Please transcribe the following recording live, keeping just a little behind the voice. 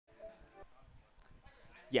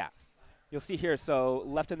Yeah. You'll see here, so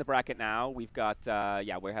left in the bracket now, we've got,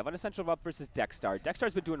 yeah, we have Unessential up versus Dexstar.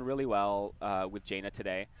 Dexstar's been doing really well with Jaina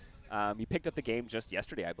today. He picked up the game just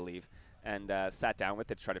yesterday, I believe, and sat down with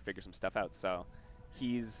it to try to figure some stuff out. So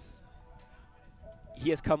he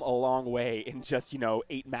has come a long way in just,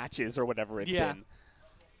 8 matches or whatever it's been.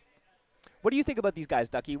 What do you think about these guys,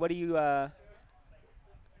 Ducky? What do you,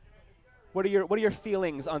 what are your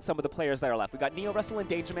feelings on some of the players that are left? We got Neo Wrestle and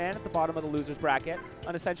Danger Man at the bottom of the losers bracket,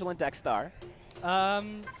 Unessential and Dexstar.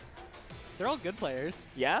 They're all good players.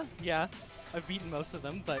 Yeah? Yeah. I've beaten most of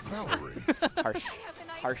them, but harsh.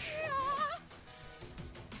 Harsh.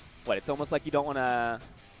 What, it's almost like you don't want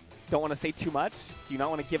to say too much? Do you not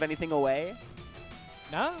want to give anything away?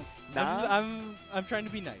 No. Nah? I'm trying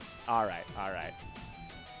to be nice. All right. All right.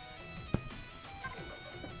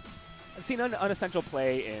 I've seen Unessential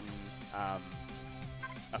play in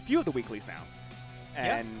a few of the weeklies now,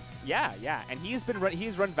 and yeah, and he's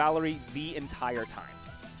run Valerie the entire time.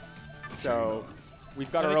 So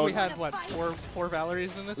we've got our own. We had what four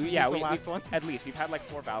Valeries in this? Yeah, the last one. At least we've had like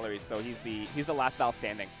 4 Valeries, so he's the last Val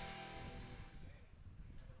standing.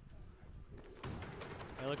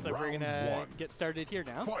 It looks like we're gonna get started here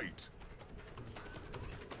now. Fight.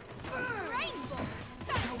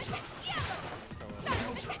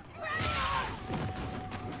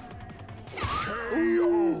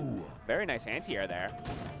 Ooh, very nice anti-air there.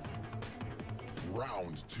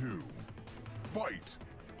 Round 2. Fight.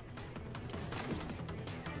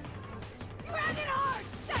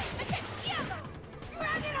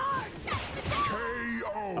 KO.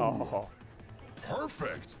 Oh.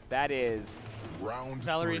 Perfect. That is. Round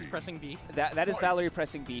Valerie is 3. pressing B. That is Valerie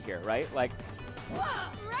pressing B here, right? Like,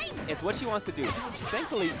 it's what she wants to do.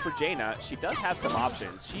 Thankfully for Jaina, she does have some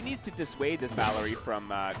options. She needs to dissuade this Valerie from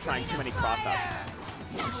trying too many cross-ups.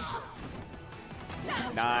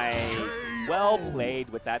 Nice. Well played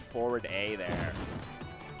with that forward A there.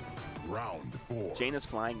 Round 4. Jaina's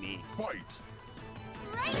flying knee. Fight.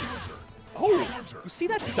 Oh, you see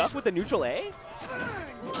that stuff with the neutral A?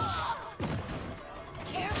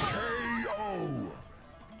 KO.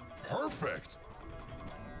 Perfect.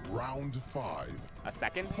 Round 5. A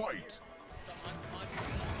second? Fight.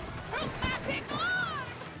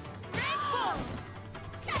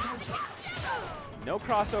 No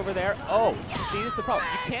crossover there. Oh, see, this is the problem.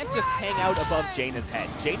 You can't just hang out above Jaina's head.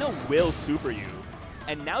 Jaina will super you,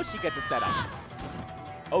 and now she gets a setup.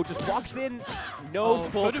 Oh, just walks in, no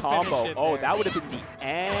full combo. Oh, that would have been the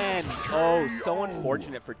end. Oh, so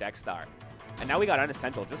unfortunate for Dexstar. And now we got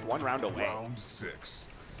Unessential, just 1 round away. Round 6.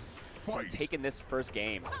 Fight. Taking this first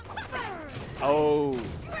game. Oh.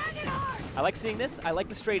 I like seeing this. I like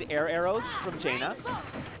the straight air arrows from Jaina.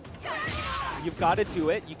 You've got to do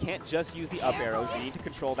it. You can't just use the up arrows. You need to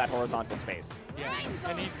control that horizontal space. Yeah,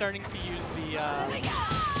 and he's starting to use the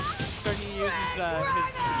his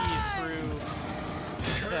keys through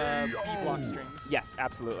the B block strings. Yes,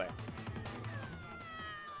 absolutely.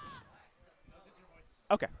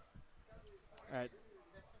 Okay. All right.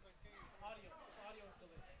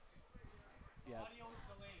 Yeah.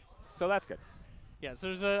 So that's good. Yeah. So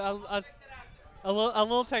there's a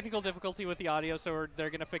little technical difficulty with the audio, so they're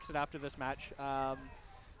gonna fix it after this match.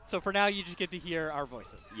 So for now, you just get to hear our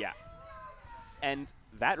voices. Yeah. And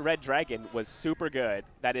that red dragon was super good.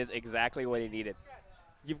 That is exactly what he needed.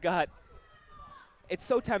 You've got. It's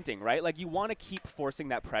so tempting, right? Like, you want to keep forcing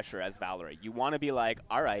that pressure as Valerie. You want to be like,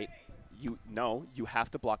 all right, you have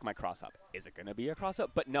to block my cross up. Is it going to be a cross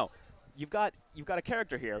up? But no, you've got a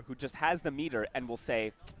character here who just has the meter and will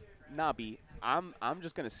say, nah, B, I'm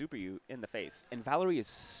just going to super you in the face. And Valerie is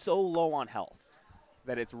so low on health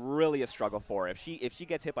that it's really a struggle for her. If she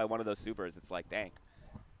gets hit by one of those supers, it's like, dang,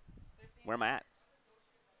 where am I at?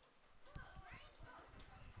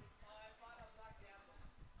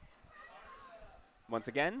 Once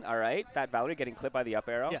again, all right, that Valerie getting clipped by the up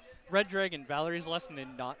arrow. Yeah, Red Dragon, Valerie's lesson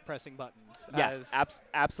in not pressing buttons. Yeah,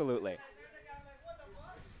 absolutely.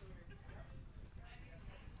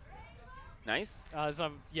 Nice.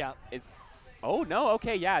 Yeah. Oh no,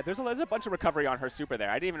 okay, yeah. There's a bunch of recovery on her super there.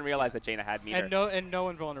 I didn't even realize that Jaina had meter. And no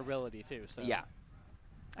invulnerability too. So. Yeah.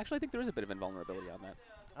 Actually, I think there is a bit of invulnerability on that.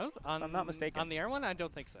 If I'm not mistaken. On the air one, I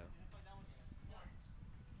don't think so.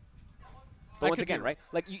 But once again, right?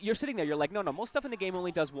 Like, you're sitting there, you're like, no, most stuff in the game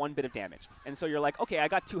only does 1 bit of damage. And so you're like, okay, I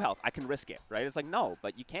got 2 health. I can risk it, right? It's like, no,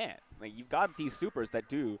 but you can't. Like, you've got these supers that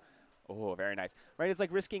do, oh, very nice. Right? It's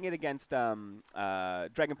like risking it against Dragon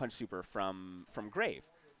Punch super from Grave,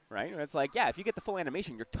 right? It's like, yeah, if you get the full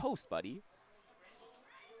animation, you're toast, buddy.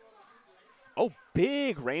 Oh,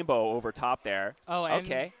 big rainbow over top there. Oh,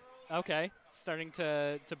 okay. Okay. Starting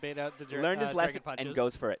to bait out the Learned his lesson punches. and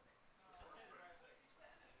goes for it.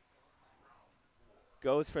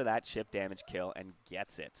 goes for that chip damage kill and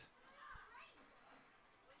gets it.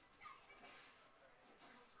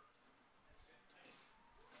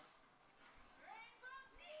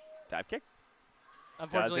 Dive kick.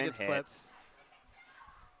 Unfortunately, Doesn't gets clipped. hit.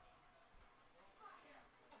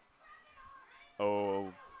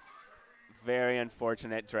 Oh, very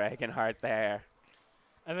unfortunate Dragonheart there.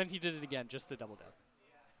 And then he did it again, just to double down.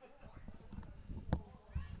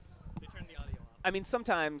 They turned the audio off. I mean,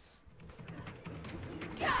 sometimes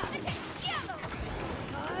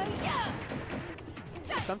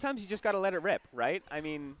you just got to let it rip, right? I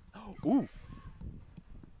mean, ooh.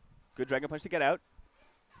 Good Dragon Punch to get out.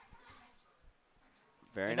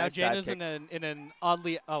 Very And nice now dive Jaina's kick. in an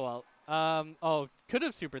oddly, could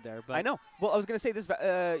have supered there, but I know. Well, I was going to say this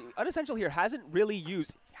Unessential here hasn't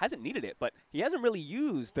needed it, but he hasn't really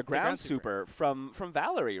used the ground super from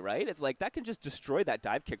Valerie, right? It's like that can just destroy that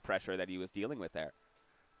dive kick pressure that he was dealing with there.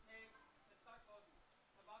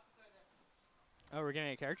 Oh, we're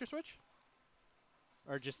getting a character switch?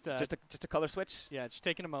 Or just Just a color switch? yeah, just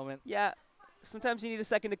taking a moment. Yeah. Sometimes you need a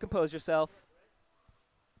second to compose yourself.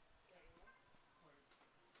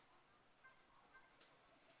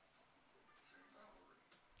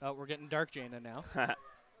 Oh, we're getting Dark Jaina now.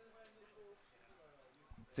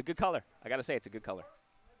 It's a good color. I got to say, it's a good color.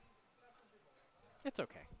 It's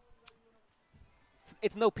okay.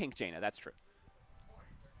 It's no pink Jaina, that's true.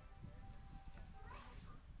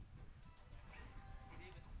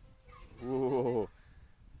 Ooh.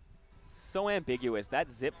 So ambiguous.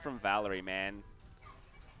 That zip from Valerie, man.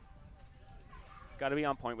 Got to be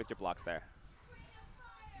on point with your blocks there.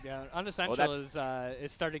 Yeah, Unessential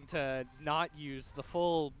is starting to not use the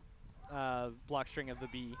full block string of the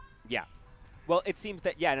B. Yeah. Well, it seems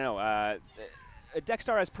that, yeah, no,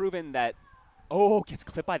 Dexter has proven that, oh, gets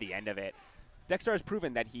clipped by the end of it. Dexter has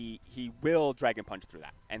proven that he will Dragon Punch through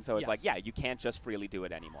that. And so it's like, yeah, you can't just freely do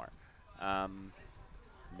it anymore.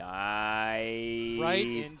 Nice. Right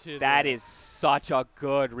into that is such a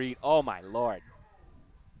good read. Oh, my Lord.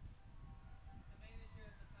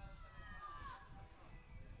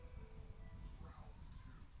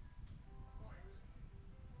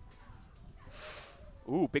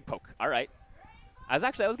 Ooh, big poke. All right. I was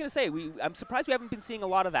going to say I'm surprised we haven't been seeing a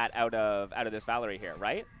lot of that out of this Valerie here,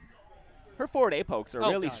 right? Her forward A pokes are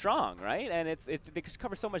really strong, right? And they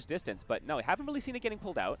cover so much distance, but no, I haven't really seen it getting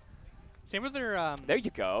pulled out. Same with her. There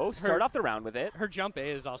you go. Start off the round with it. Her jump A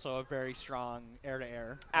is also a very strong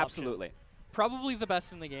air-to-air. Absolutely. Option. Probably the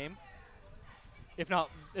best in the game. If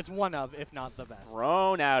not, it's one of, if not the best.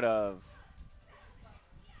 Thrown out of.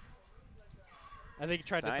 I think he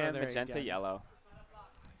tried to throw there magenta, again. yellow.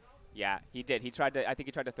 Yeah, he did. I think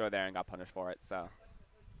he tried to throw there and got punished for it. So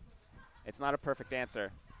it's not a perfect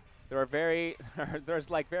answer. There's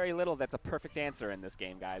like very little that's a perfect answer in this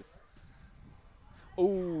game, guys.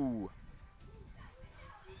 Ooh.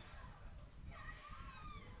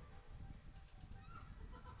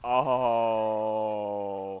 Oh.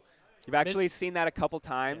 You've actually seen that a couple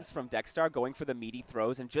times from Dexter going for the meaty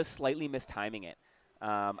throws and just slightly mistiming it.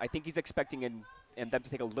 I think he's expecting them to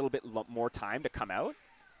take a little bit more time to come out.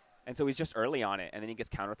 And so he's just early on it, and then he gets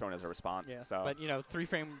counter-thrown as a response. Yeah, so. but,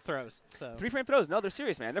 3-frame throws. So 3-frame throws. No, they're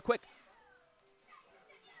serious, man. They're quick.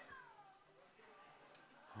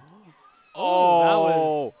 Oh, that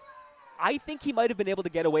was. I think he might have been able to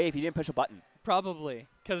get away if he didn't push a button. Probably.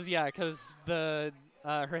 Because the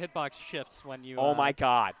her hitbox shifts when you. Oh, my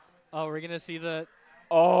God. Oh, we're going to see the.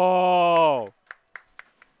 Oh.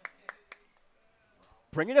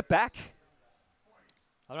 Bringing it back.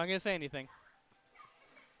 I'm not going to say anything.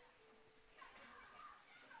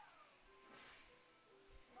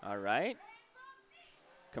 All right.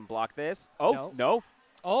 Can block this. Oh, no.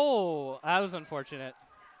 Oh, that was unfortunate.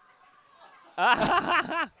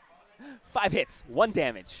 5 hits, 1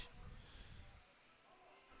 damage.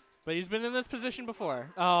 But he's been in this position before.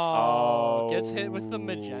 Oh. Gets hit with the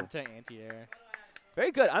magenta anti-air. Very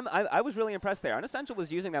good. I was really impressed there. Unessential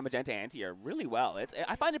was using that magenta anti-air really well.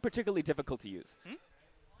 I find it particularly difficult to use.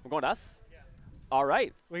 We're going to us? Yeah. All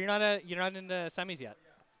right. Well, you're not in the semis yet.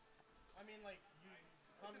 I mean, like,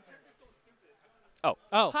 Oh.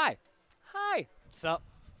 Oh. Hi. Hi. So.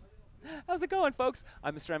 How's it going, folks?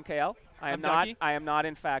 I'm Mr. MKL. I'm I am not,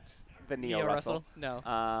 in fact, the Neo Russell. No.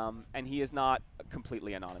 And he is not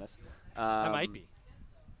completely anonymous. I might be.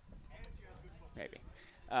 Maybe.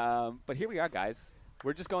 But here we are, guys.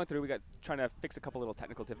 We're just going through. Trying to fix a couple little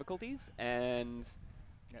technical difficulties, and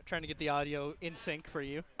trying to get the audio in sync for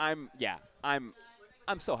you. I'm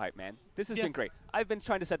so hyped, man. This has been great. I've been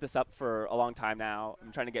trying to set this up for a long time now.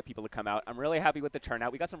 I'm trying to get people to come out. I'm really happy with the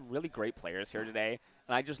turnout. We got some really great players here today,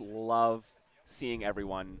 and I just love seeing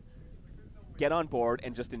everyone get on board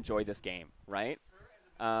and just enjoy this game, right?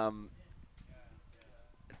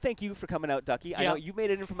 Thank you for coming out, Ducky. I know you made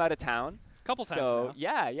it in from out of town. Couple times So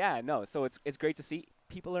now. yeah, no. So it's great to see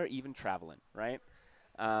people are even traveling, right?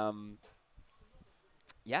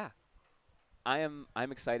 Yeah, I'm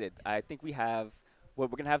excited. I think we have we're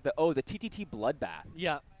gonna have the TTT bloodbath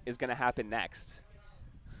Yeah. is gonna happen next.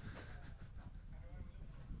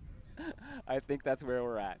 I think that's where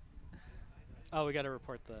we're at. Oh, we got to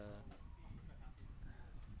report the.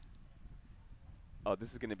 Oh,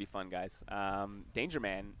 this is gonna be fun, guys. Danger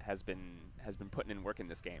Man has been putting in work in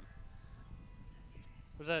this game.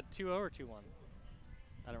 Was that 2-0 or 2-1?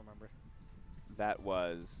 I don't remember. That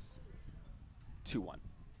was 2-1,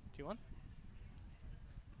 2-1?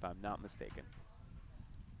 if I'm not mistaken.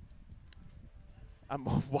 I'm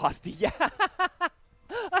Wasty. Yeah,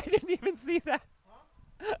 I didn't even see that.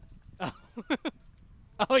 Oh.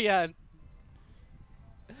 Oh yeah.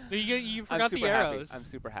 No, you forgot the arrows. I'm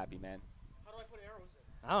super happy, man. How do I put arrows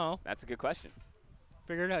in? I don't know. That's a good question.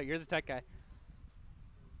 Figure it out. You're the tech guy.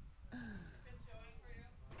 Is it showing for you?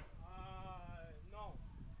 No.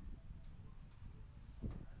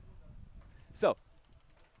 So,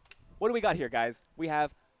 what do we got here, guys? We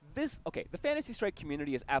have this. Okay, the Fantasy Strike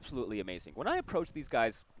community is absolutely amazing. When I approached these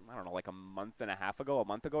guys, I don't know, like a month ago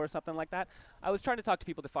or something like that, I was trying to talk to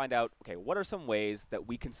people to find out, okay, what are some ways that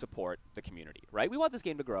we can support the community, right? We want this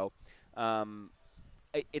game to grow.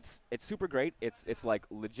 It's super great. It's like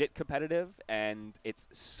legit competitive, and it's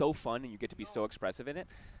so fun, and you get to be so expressive in it.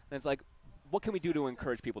 And it's like, what can we do to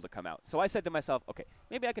encourage people to come out? So I said to myself, okay,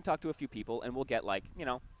 maybe I can talk to a few people, and we'll get like, you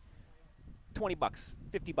know, $20,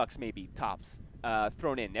 $50 maybe tops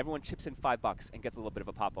thrown in. Everyone chips in $5 and gets a little bit of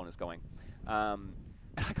a pop bonus going.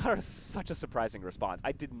 And I got such a surprising response.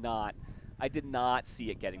 I did not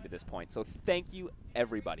see it getting to this point. So thank you,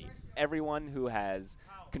 everybody, everyone who has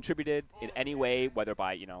contributed in any way, whether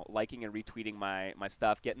by liking and retweeting my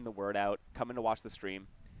stuff, getting the word out, coming to watch the stream.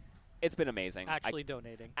 It's been amazing. Actually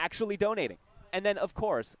donating. Actually donating, and then of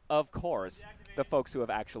course, the folks who have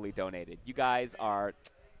actually donated. You guys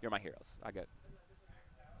you're my heroes.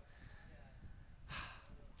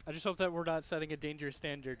 I just hope that we're not setting a dangerous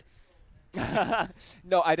standard.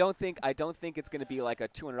 No, I don't think it's going to be like a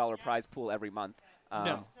 $200 prize pool every month.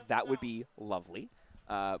 No. That would be lovely,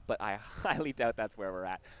 but I highly doubt that's where we're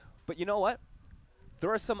at. But you know what?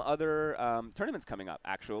 There are some other tournaments coming up,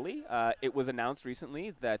 actually. It was announced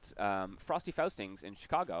recently that Frosty Faustings in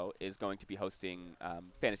Chicago is going to be hosting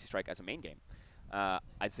Fantasy Strike as a main game.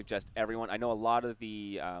 I'd suggest everyone. I know a lot of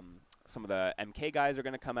the some of the MK guys are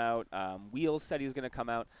going to come out. Wheels said he's going to come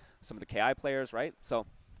out. Some of the KI players, right? So.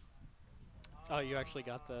 Oh, you actually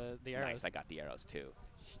got the arrows. Nice, I got the arrows too.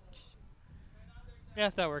 Yeah,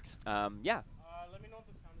 that works. Yeah. Let me know if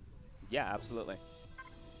the sound is delayed. Yeah, absolutely.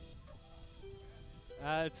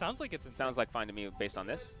 It sounds like it's in Sounds like fine to me based on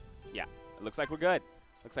this. Yeah, it looks like we're good.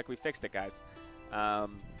 Looks like we fixed it, guys.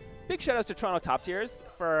 Big shout outs to Toronto Top Tiers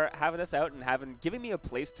for having us out and giving me a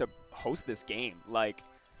place to host this game. Like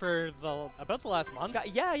for about the last month.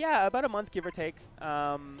 Yeah, about a month, give or take.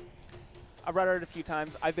 I've read it a few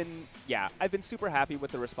times. I've been super happy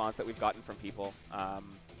with the response that we've gotten from people.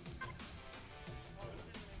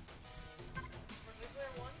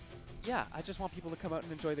 Yeah, I just want people to come out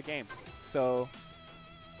and enjoy the game. So,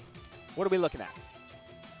 what are we looking at?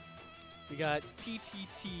 We got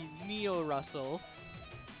TTT Neo Russell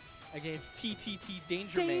against TTT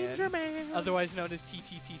Danger Man, otherwise known as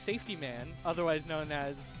TTT Safety Man, otherwise known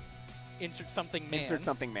as Insert Something Man. Insert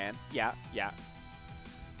Something Man. Yeah.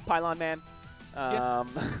 Pylon Man. Yeah.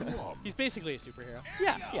 He's basically a superhero.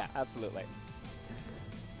 Yeah, absolutely.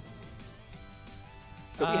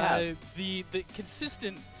 So we have the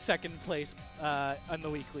consistent second place on the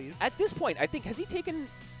weeklies. at this point. I think has he taken?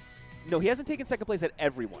 No, he hasn't taken second place at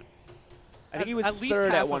everyone. I think he was at least third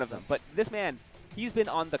half at of one of them. But this man, he's been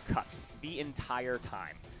on the cusp the entire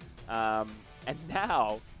time, and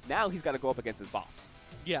now he's got to go up against his boss.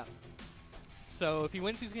 Yeah. So if he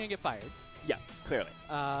wins, he's gonna get fired. Yeah, clearly.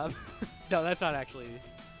 No, that's not actually.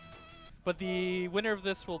 But the winner of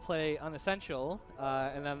this will play Unessential,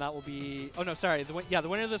 and then that will be. Oh no, sorry. The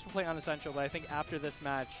winner of this will play Unessential. But I think after this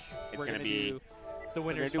match, we're gonna gonna be do the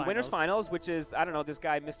winners. We're gonna do winners finals, which is I don't know this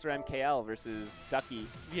guy Mr. MKL versus Ducky.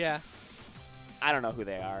 Yeah. I don't know who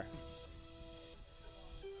they are.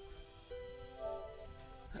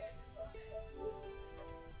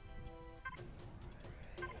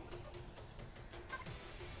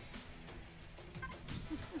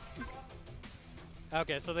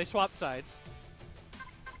 Okay, so they swapped sides.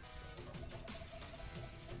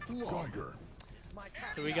 Geiger.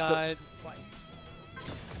 So we got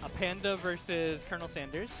a Panda versus Colonel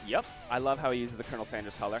Sanders. Yep. I love how he uses the Colonel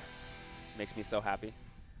Sanders color. Makes me so happy.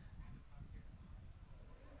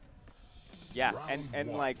 Yeah,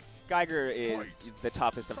 and like Geiger is the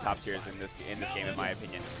toppest of top tiers in this game, in my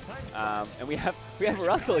opinion. And we have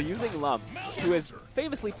Russell using Lum, who is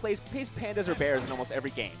famously plays pandas or bears in almost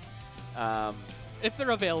every game. If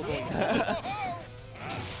they're available. Yes.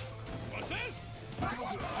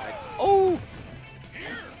 Oh!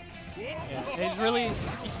 Yeah, and he's really.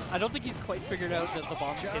 I don't think he's quite figured out that the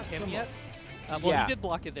bombs hit him yet. Well, Yeah. he did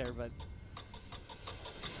block it there, but.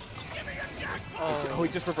 Oh,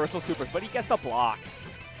 he just reversal supers, but he gets the block.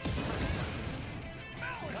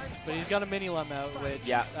 But he's got a mini Lum out, which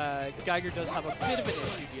Geiger does have a bit of an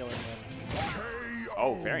issue dealing with.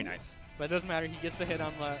 Oh, very nice. But it doesn't matter. He gets the hit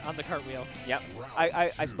on the cartwheel. Yep.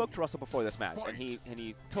 I spoke to Russell before this match, and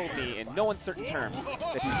he told me in no uncertain terms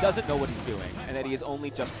that he doesn't know what he's doing, and that he is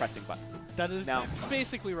only just pressing buttons. That is Now,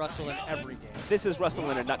 basically Russell in every game. this is Russell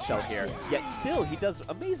in a nutshell here, yet still he does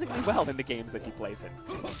amazingly well in the games that he plays in.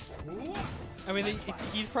 I mean,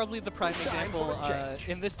 he's probably the prime example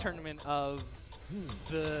in this tournament of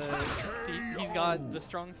he's got the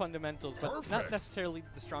strong fundamentals, but not necessarily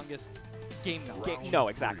the strongest game knowledge. No,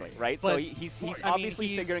 exactly, right? But so he's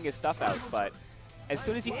obviously figuring his stuff out, but as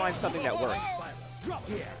soon as he finds something that works,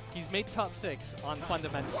 he's made top 6 on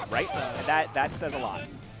fundamentals. right? So And that says a lot.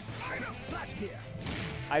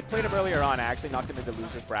 I played him earlier on. I actually knocked him into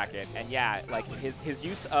losers bracket, and yeah, like his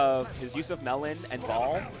use of melon and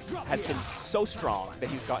ball has been so strong that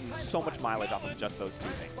he's gotten so much mileage off of just those two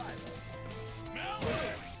things.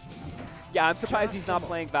 Yeah, I'm surprised he's not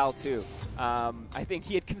playing Val too. I think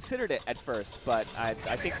he had considered it at first, but I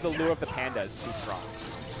think the lure of the panda is too strong.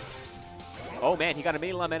 Oh man, he got a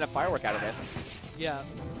mini Lum and a firework out of this. yeah,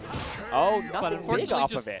 Oh, but nothing big unfortunately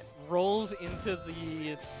off just of it. rolls into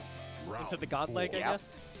the godleg, I Yeah. guess.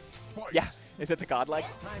 Yeah, is it the godlike?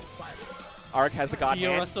 Ark has the god Theo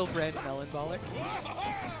hand. Russell brand melon baller.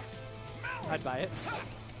 I'd buy it.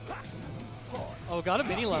 Oh, got a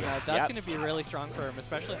mini Lum out. That's Yep. going to be really strong for him,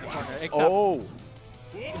 especially in the corner. Except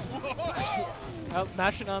Oh,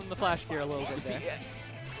 mashing on the flash gear a little bit see, there.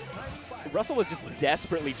 Russell was just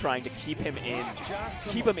desperately trying to keep him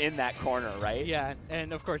in that corner, right? Yeah,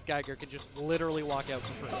 and of course Geiger can just literally walk out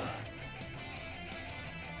for free.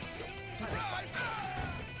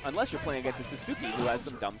 Unless you're playing against a Satsuki who has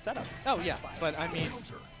some dumb setups. Oh yeah, but I mean,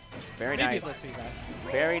 Very maybe nice. let's see that.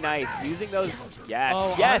 Very nice. Using those. Yes.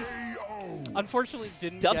 Oh, yes. Unfortunately,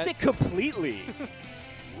 didn't Stuffs get. it completely.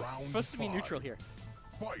 It's supposed to be neutral here.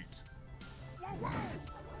 Fight.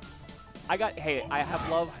 Hey, I have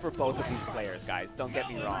love for both of these players, guys. Don't get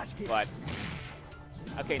me wrong, but.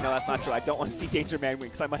 Okay, no, that's not true. I don't want to see Danger Man win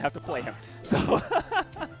because I might have to play him. So.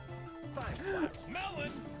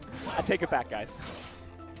 I take it back, guys.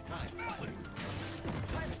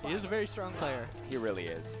 He is a very strong player. He really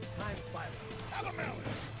is.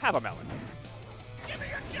 Have a melon.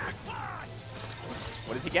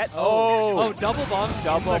 What does he get? Oh, double bombs.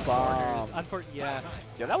 Double in the corners. bombs. Yeah.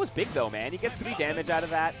 Yeah, that was big though, man. He gets 3 damage out of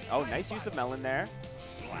that. Oh, nice use of melon there.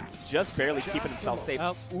 Just barely keeping himself safe.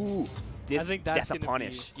 Oh. Ooh, I think that's a gonna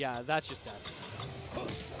punish. Be, yeah, that's just dead.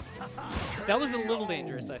 That was a little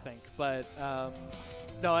dangerous, I think, but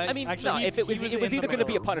no. I mean, actually, no, he, if it was he was either in the going to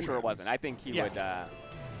be a middle. punish or it wasn't. I think he Yeah. would.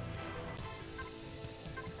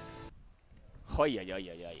 Oh yeah.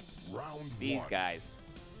 Round These 1. guys.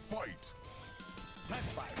 Fight. Yeah,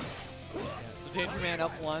 so Danger Man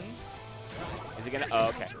up 1. Is he gonna? Oh,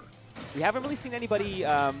 okay. We haven't really seen anybody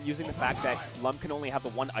using the fact that Lum can only have the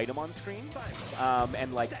one item on screen,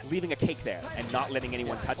 and like leaving a cake there and not letting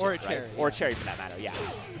anyone touch Or it. a cherry, right? Or a yeah. cherry for that matter. Yeah.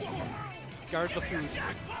 Guard the food.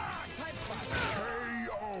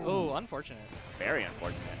 Oh, unfortunate. Very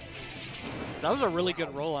unfortunate. That was a really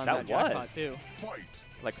good roll on that, That jackpot was. too. Fight.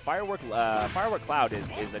 Like firework Cloud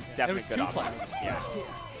is a definitely good 2 option. clouds. Yeah.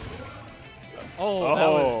 Oh, that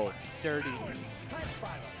was Oh. dirty.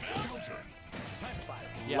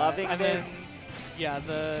 Yeah, Loving and this. Then, yeah,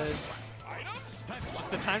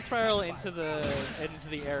 just the time spiral into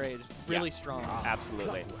the air raid is really strong.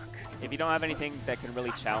 Absolutely. If you don't have anything that can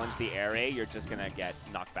really challenge the air A, you're just gonna get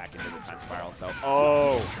knocked back into the time spiral. So,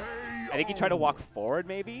 I think he tried to walk forward,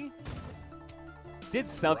 maybe. Did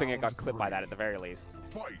something and got clipped by that at the very least.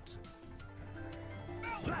 Fight.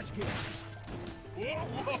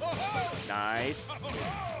 Nice.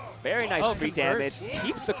 Very nice Oh, 3 convert. damage.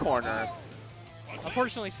 Keeps the corner.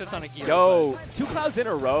 Unfortunately, sits on a gear. Yo, 2 clouds in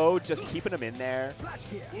a row, just keeping him in there.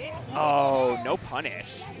 Oh, no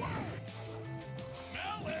punish.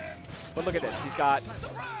 But look at this. He's got.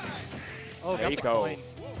 Oh, There got you the go. coin.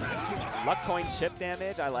 Luck coin chip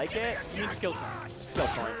damage. I like it. You need skill coin. Skill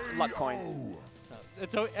coin. Luck coin.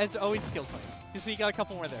 No, it's always skill coin. You see, you got a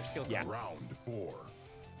couple more there. Skill coin. Yeah. Round 4.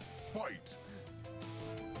 Fight.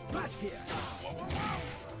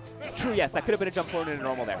 True, yes. That could have been a jump forward and a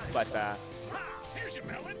normal there. But Here's your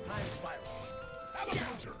melon. Time spiral.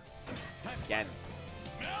 Counter. again,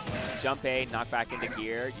 jump A, knock back into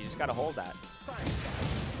gear. You just got to hold that.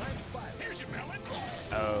 Here's your melon.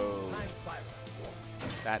 Oh.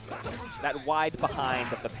 That wide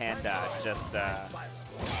behind of the panda just.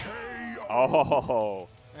 Oh. All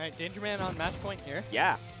right, Danger Man on match point here.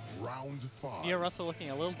 Yeah. Round 5. Neo Russell looking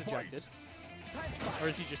a little dejected. Or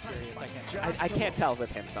is he just serious? I can't tell. I can't tell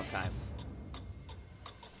with him sometimes.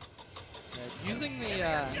 Using the.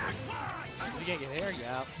 You can't get there,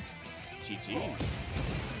 yeah. GG.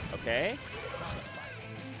 Okay.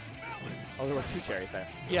 Oh, there were 2 cherries there.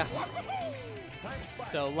 Yeah.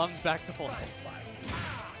 So Lum's back to full health.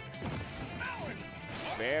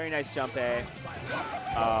 Very nice jump A.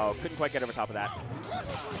 Oh, couldn't quite get over top of that.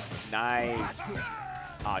 Nice.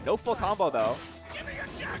 No full combo though.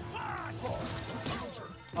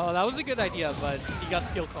 Oh, that was a good idea, but he got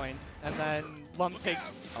skill coined. And then Lum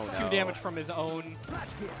takes 2 no. damage from his own.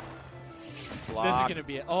 Block. This is going to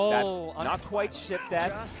be it. Oh, That's not quite ship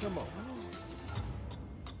dead.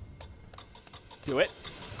 Do it.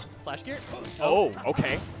 Flash gear? Oh,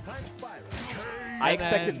 okay. I And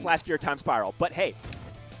expected then- flash gear time spiral, but hey,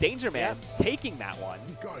 Danger Man taking that one.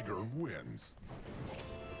 Geiger wins.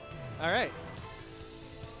 All right.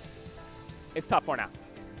 It's top 4 now.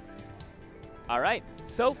 All right.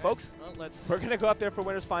 So, folks, Well, let's. we're going to go up there for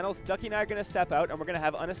winners finals. Ducky and I are going to step out, and we're going to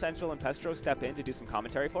have Unessential and Pestro step in to do some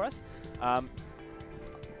commentary for us. I'll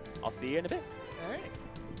see you in a bit. All right.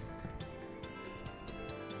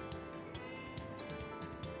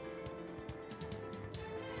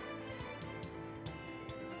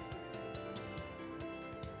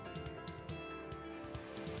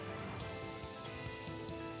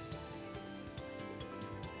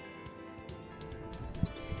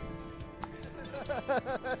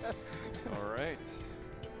 All right.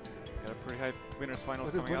 Got a pretty high winners finals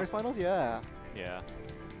Was this coming winners up. finals? Yeah. Yeah.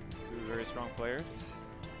 2 very strong players.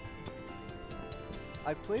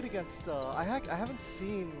 I played against. I haven't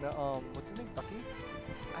seen. What's his name? Ducky.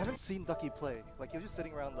 I haven't seen Ducky play. Like he was just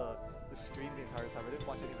sitting around the stream the entire time. I didn't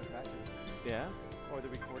watch any of his matches Yeah. or the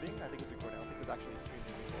recording. I think it was recording. I don't think it was actually streaming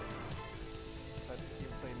before. I didn't see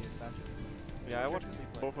him play any of his matches. Yeah, I Good watched to see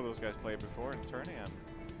play. both of those guys play before in tourney, and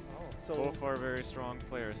Oh, so both are very strong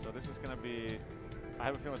players. So this is gonna be. I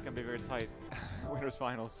have a feeling it's gonna be very tight winners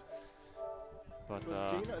finals. But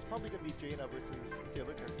so it's probably gonna be Jaina versus what's the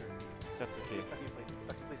other character? Setsuki.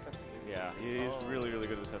 Ducky plays Setsuki. Yeah, he's Oh. really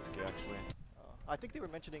good with Setsuki actually. I think they were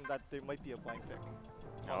mentioning that there might be a blind pick.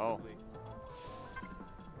 Oh. Possibly.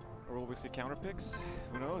 Or will we see counter picks?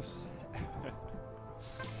 Who knows?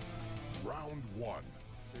 Round 1.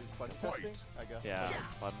 There's button Fight. testing, I guess. Yeah.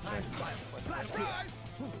 Button checks.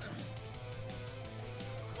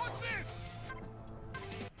 What's this?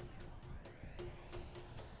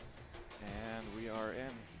 And we are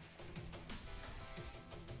in.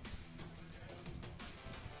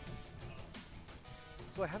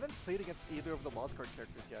 So I haven't played against either of the wildcard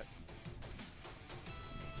characters yet.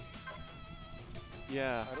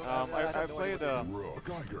 Yeah. I don't- I I have no idea played. what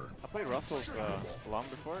Geiger. I played Russell's Lum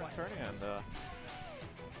before in tourney, and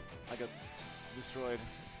I got destroyed.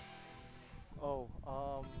 Oh,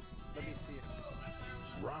 let me see.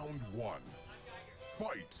 Round 1.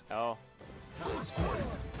 Fight. Oh.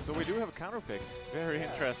 So we do have counter picks. Very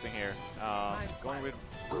interesting here. Going with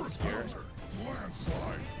Earth here. counter.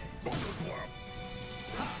 Landslide. Thunderclap.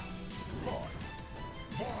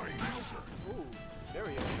 Vine counter. Ooh, there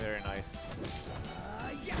we go. Very nice.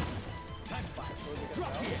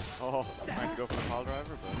 Oh, trying to go for the pile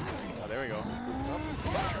driver, but there we go. Scoop it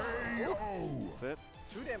up. KO. That's it.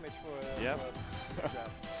 2 damage for Yep. for a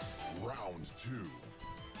grab. Round 2.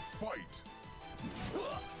 Fight.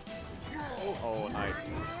 Oh, nice.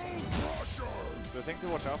 Crusher. The thing to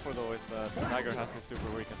watch out for though is that Tiger has his super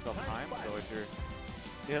where he can stop time. So if you're,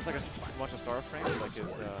 he has like a bunch of star frames like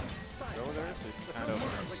his throw there, so you can kind of.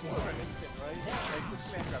 Like it's an instant, right? Like the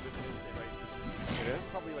smash grab is an instant, right? It is.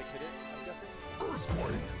 Probably like hit it, I'm guessing.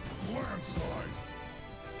 Earthquake. Landslide.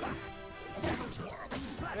 Thunderclap.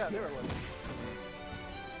 Yeah, there it was.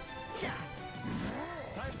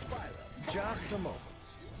 Just a moment.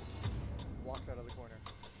 Walks out of the corner.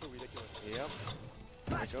 So ridiculous. Yep.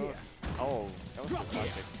 There it goes. Oh, that was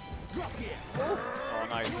fantastic. Oh,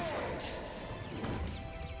 nice.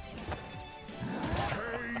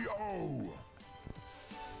 KO.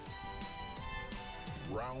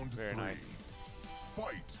 Round Very 3. nice.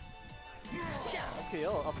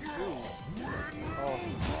 MKL up 2. Oh,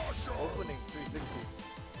 opening 360.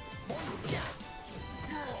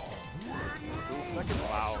 Second.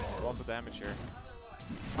 Wow, lots of damage here.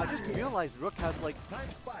 I just realized Rook has like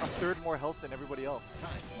a third more health than everybody else.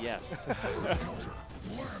 Yes.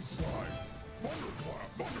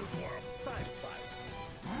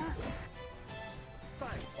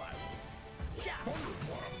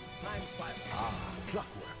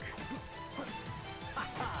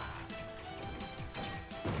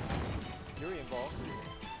 Fury involved.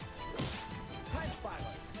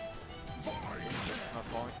 It's not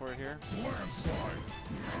falling for it here.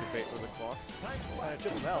 Debate with the clocks. And it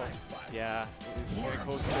chips him out. Yeah, it's getting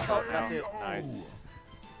close to the Oh, top now. that's it. Nice.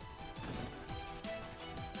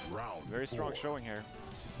 Very strong showing here.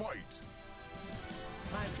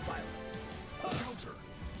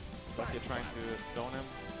 Ducky trying to zone him.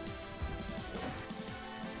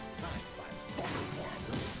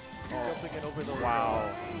 Jumping in over the Wow.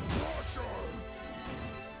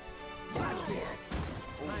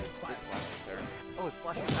 Big flash there. Oh, his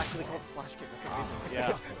flash kick is actually called flash kick. That's amazing.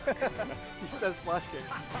 Yeah. He says flash kick.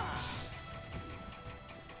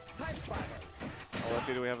 Oh, let's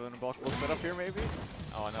see, do we have an unblockable setup here maybe?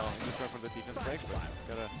 Oh no, he just went for the defense break, so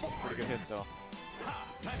got a pretty good hit though.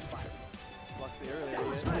 Blocks the area a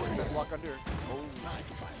little bit. Block under.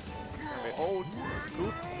 Oh,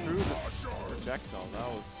 scoop through the projectile. That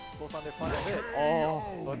was... Both on their final hit. Oh,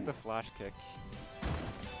 but the flash kick.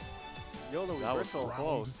 YOLO That was reversal.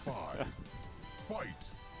 close.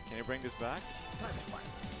 Can you bring this back?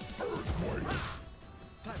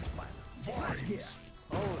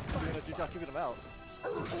 Oh, Sabrina's Utah keeping him out.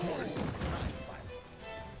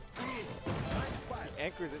 He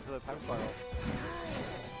anchors into the time spiral.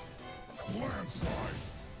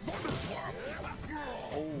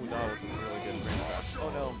 Oh, that was a really good bring back. Oh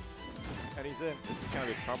no. And he's in. This is gonna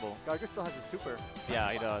be trouble. Geiger still has his super.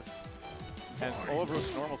 Yeah, he does. And all of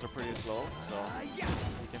Rook's normals are pretty slow, so he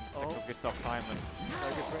can technically stop time and...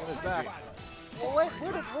 Geiger's bringing this back. Oh wait,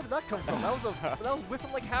 where did that come from? That was with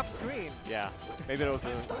from like half screen. Yeah, maybe it was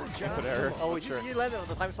an input error. Oh, Not sure. he landed on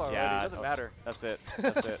the time spiral already. It doesn't matter. That's it.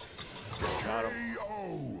 That's it. Got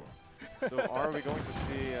him. So are we going to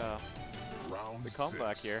see the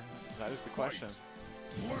comeback here? That is the question.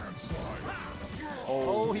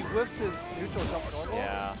 Oh, he whiffs his neutral jump normal.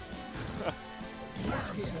 Yeah.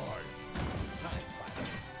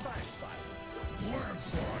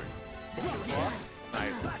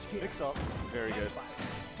 Nice. Mix up. Very good.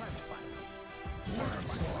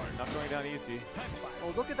 Not going down easy.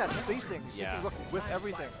 Oh, look at that spacing. She Yeah. can look with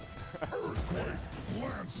everything.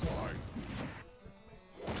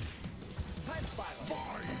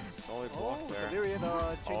 Solid block Oh, there. Valerian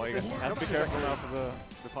Oh, changes you it. have to be careful now for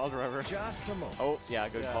the pile driver. Just a moment. Oh, yeah,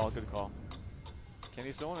 good Yeah. call, good call. Can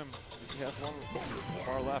he zone him? He has one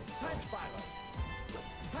far left. So.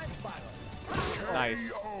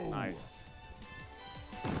 Nice, nice.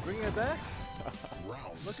 Bringing it back.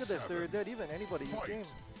 Look at this. They're dead even. Anybody use game.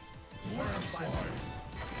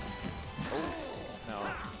 No.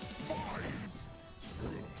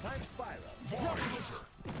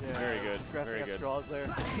 Yeah. Very good, Grasping very at good. straws there.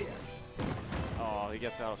 Oh, he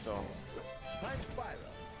gets out though.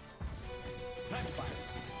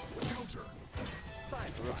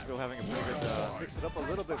 Rook's still having a pretty good, Mix it up a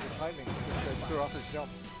little bit with timing. Just to clear off his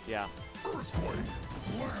jumps. yeah.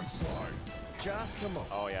 Just a moment.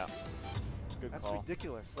 Oh yeah. Good That's call.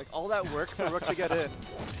 ridiculous. Like all that work for Rook to get in,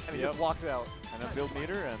 and he just walks out. And then build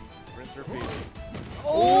meter and rinse repeat.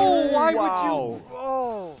 Oh, why wow. would you?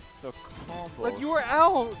 Oh, The combos. like you were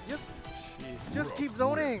out. Just Jeez. keep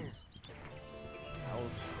zoning. That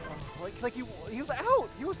was Like he was out.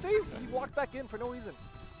 He was safe. He walked back in for no reason.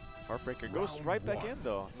 Heartbreaker. Goes right back in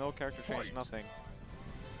though. No character change, nothing.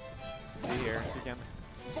 Let's see here. If he can.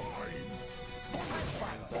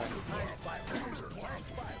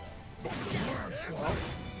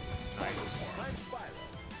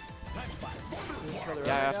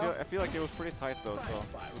 Yeah, I feel like it was pretty tight though, so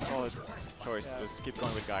it's a solid choice to just keep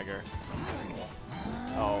going with Geiger.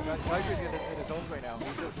 Oh, Geiger's in his zone right now.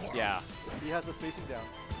 He just yeah, he has the spacing down.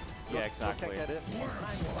 yeah, Rook exactly. can't get in.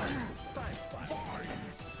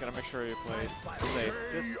 Just gotta make sure you play safe.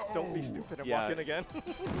 Just don't be stupid and Yeah. walk in again.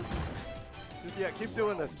 Just, keep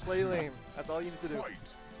doing this. Play lame. That's all you need to do.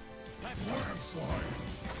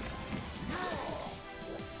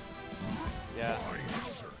 Yeah,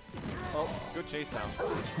 Oh, good chase down.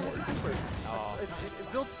 super. Oh,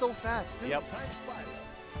 It builds so fast, too. yep.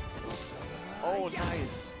 Oh,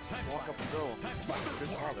 nice. Walk up throw.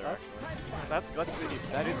 Good call there. That's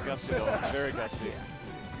gutsy. That is gutsy though. Very gutsy.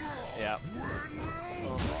 Yeah.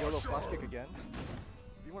 Oh, YOLO flash kick again.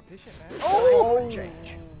 Be more patient, man. Oh!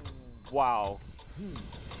 Change. Wow.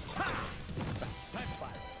 Time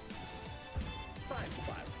spiral. Time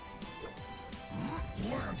spiral.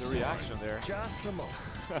 The reaction there. Just a moment.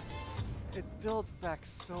 It builds back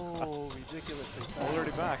so ridiculously fast.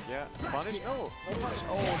 Already back, yeah. Punish? No, no punish.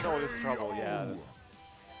 Oh no, this is trouble. Yeah,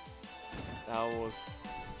 that was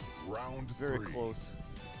Round very 3. close.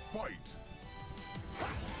 Fight.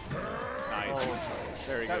 Nice. Oh,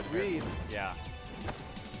 Very that good. read. Yeah.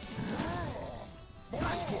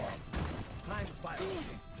 Time spiral.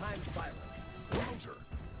 Time spiral. Counter.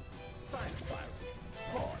 Time spiral.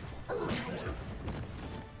 Pause.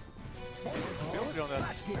 Ability on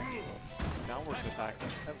that downwards attack MKL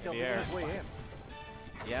in the making air. his way in.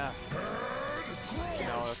 Yeah.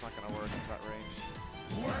 No, that's not gonna work at that range.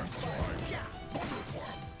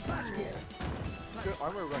 Good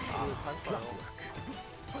armor rush through his time spiral.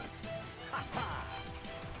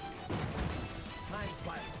 Time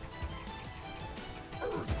spiral.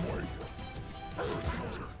 Earthquake.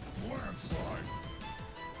 Counter. Landslide.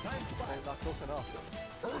 Time spiral. Oh, not close enough.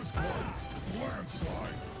 Earthquake.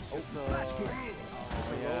 Landslide. It's a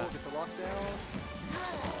yeah. It's a lockdown.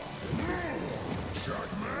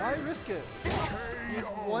 Why risk it? He has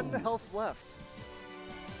 1 health left.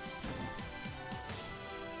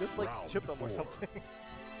 Just like Round chip him or 4. something.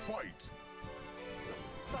 Fight.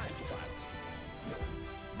 Time spiral.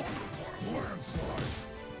 Landslide.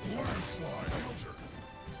 Landslide. Counter.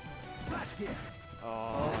 Flash gear.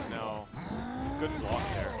 Oh no. Good block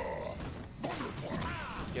there.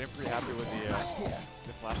 He's getting pretty happy with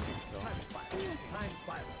the flash kicks, so Time spiral. Time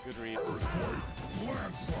spiral. good read. Earthquake.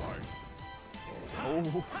 Landslide.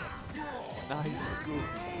 Oh, nice scoop.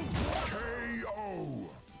 KO.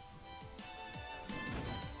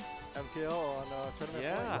 MKL on tournament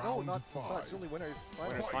Yeah. play. No, Round not it's not. It's 5. only winners.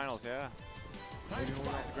 Winners Finals. finals, yeah. Time Maybe we'll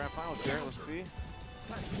spiral. have the grand finals here. Let's see.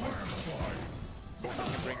 Landslide.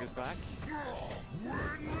 Can you bring this back?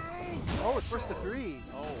 Oh, it's first to 3.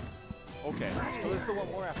 Oh, okay. So there's still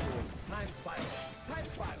 1 more after this. Time spiral. Time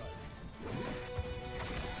spiral.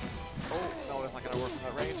 Oh no, that's not gonna work from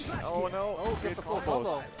that range. Oh no. Oh, gets a full combos.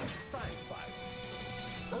 puzzle. Time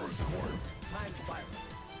spiral. Earthquake. Time spiral.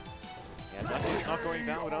 Yeah, Zetsu's not going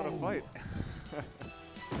down without a fight.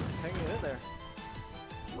 Hanging in there.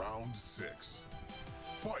 Round 6.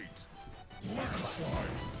 Fight.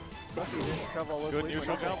 Landslide. Lucky he didn't travel all those Good ways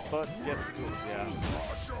neutral for nothing. jump, but gets scooped. Yeah.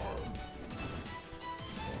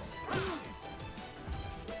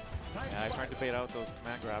 Yeah, he's trying to bait out those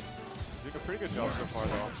command grabs. Doing a pretty good job so far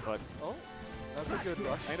though, but Oh, that's a good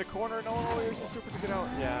rush. made a corner. No, here's a super to get out.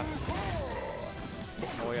 Yeah.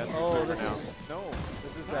 Oh, he has Oh, super this now. is- No.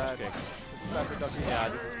 This is bad. Okay. This is bad for Ducky. Yeah,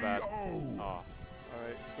 this is bad. KO. Oh.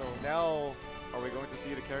 Alright, so now Are we going to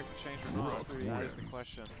see the character change or not? Rook That is the wins.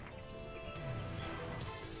 question.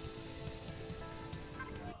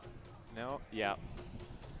 No. Yeah.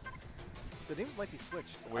 the names might be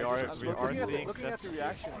switched. We I'm are looking at seeing looking at the Setsuki.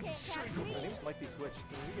 reaction. The names might be switched.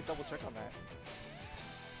 We can double check on that.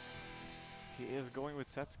 He is going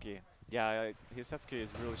with Setsuki. Yeah, his Setsuki is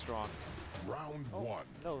really strong. Round Oh, 1.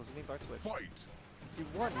 no, his names aren't switched. Fight. He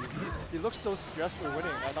won. He looks so stressed for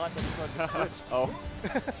winning. I thought that he been switched. Oh.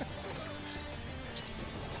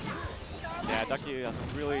 Yeah, Ducky has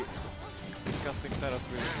a really disgusting setup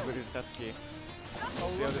with his Setsuki. Oh,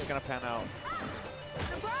 See how look this is at- gonna pan out.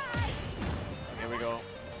 Here we go.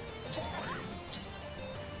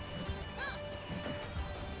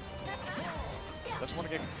 Doesn't want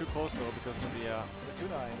to get too close though because of the the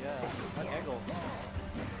kunai, yeah. That angle.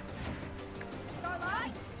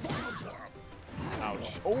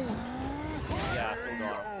 ouch. Oh! Yeah, still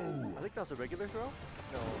gone. KO. I think that was a regular throw?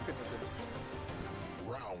 No, couldn't have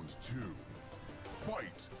been. Round 2.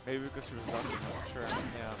 Fight. Maybe because he was ducking, I'm not sure.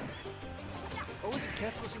 Yeah. Oh, she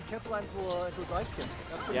can cancel into his ice kick.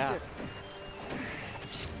 That's pretty Yeah. sick.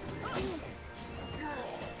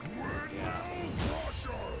 Yeah.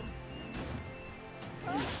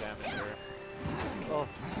 Huge damage there. Oh.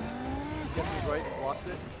 He gets it right and blocks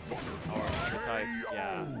it. Oh, good tight.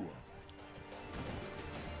 Yeah. KO.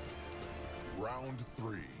 Round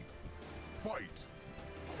 3. Fight.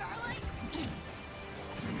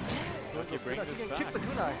 Ducky brings She this can back. kick the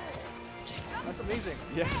kunai. That's amazing.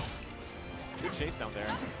 Yeah. Good chase down there.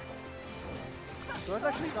 So that's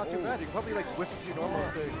actually not too bad. You can probably like whiff a few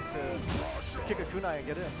normals to kick a kunai and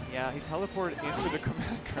get in. Yeah, he teleported into the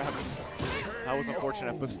command grab. That was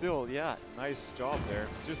unfortunate, but still, yeah, nice job there.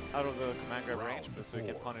 Just out of the command grab range, but so he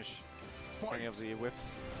can punish any of the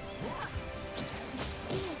whiffs.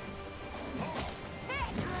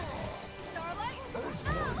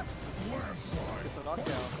 Landslide. It's a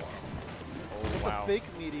knockdown. Oh, It's wow. a fake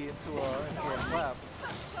meaty into a clap.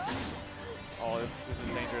 this is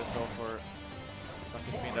dangerous though for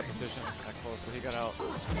Ducky to be in that position that close, but he got out.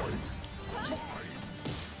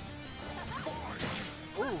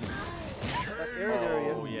 Ooh. That air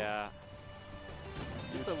area. Oh yeah.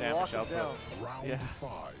 Just Huge to damage lock him output. down. Round Yeah.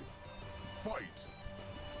 5. Fight.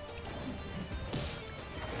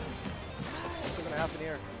 What's gonna happen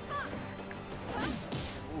here?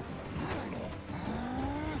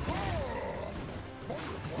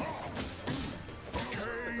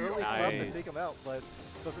 It's an early club to Nice. take him out, but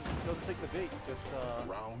doesn't take the bait. Just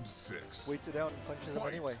Round 6. waits it out and punches him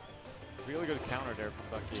anyway. Really good counter there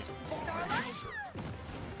from Ducky.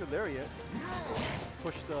 Good lariat.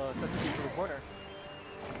 Pushed Setsuki to the corner.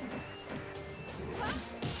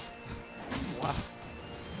 Wow.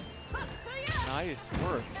 Nice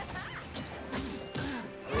work.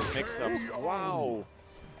 Great mix-ups. Wow.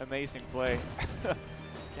 Amazing play.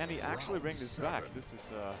 Can he actually bring this back? This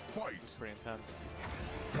is pretty intense.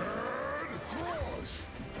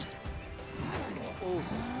 Ooh.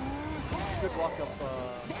 Good walk up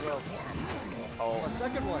throw. Oh. A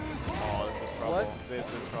second one. Oh, this is trouble. What? This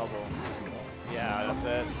is trouble. Yeah, that's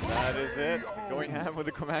it. That is it. Going ham with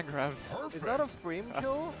the command grabs. Is that a frame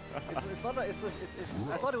kill? It's not. I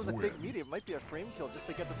thought it was a big medium. It might be a frame kill just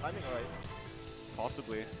to get the timing right.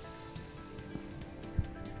 Possibly.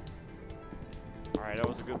 Alright, that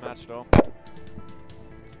was a good match though.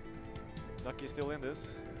 Ducky still in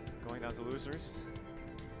this. Going down to losers.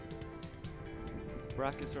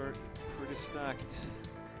 Brackets are pretty stacked.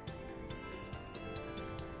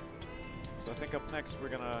 So I think up next we're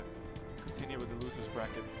gonna continue with the losers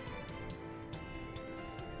bracket.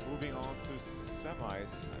 Moving on to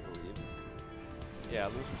semis, I believe. Yeah,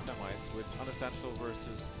 loser semis with Unessential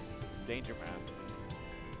versus Danger Man.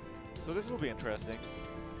 So this will be interesting.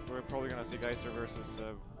 We're probably gonna see Geyser versus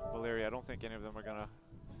Valeria. I don't think any of them are gonna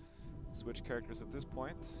switch characters at this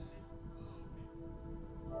point.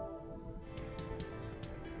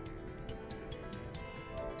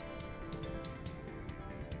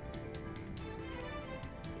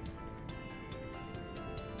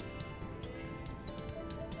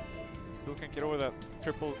 Still can't get over that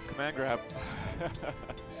triple command grab.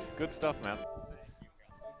 Good stuff, man.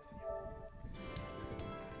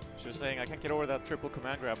 Just saying, I can't get over that triple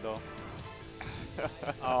command grab though.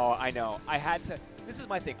 Oh, I know. I had to. This is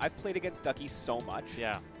my thing. I've played against Ducky so much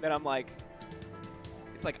Yeah. that I'm like,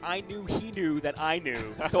 it's like I knew he knew that I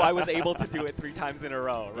knew, so I was able to do it 3 times in a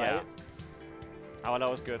row, right? Yeah. Oh,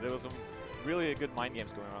 that was good. There was some really good mind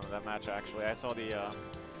games going on in that match, actually. I saw the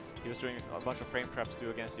he was doing a bunch of frame traps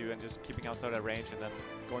too against you and just keeping outside that range and then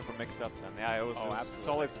going for mix-ups. And yeah, it was absolutely.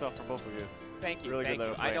 solid stuff from both of you. Thank you. Really thank good you.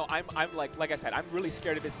 level I play. know. I'm like I said, I'm really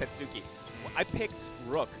scared of this Setsuki. I picked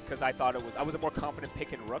Rook because I thought I was a more confident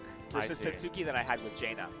pick in Rook versus see. Setsuki than I had with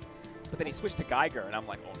Jaina. But then he switched to Geiger, and I'm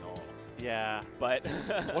like, oh no. Yeah. But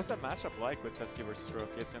What's that matchup like with Setsuki versus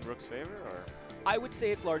Rook? It's in Rook's favor, or? I would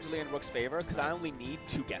say it's largely in Rook's favor because I only need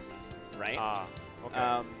 2 guesses, right? Ah,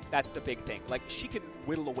 okay. That's the big thing. Like, she can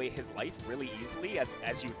whittle away his life really easily, as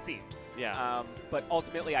you'd seen. yeah. But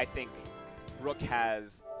ultimately, I think Rook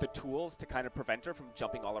has the tools to kind of prevent her from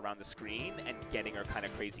jumping all around the screen and getting her kind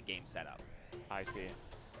of crazy game set up. I see.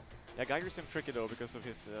 Yeah, Geiger seems tricky though because of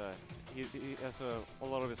his he has a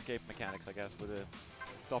lot of escape mechanics, I guess, with the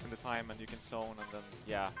stopping the time and you can zone and then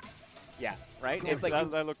Yeah, right? it's It's like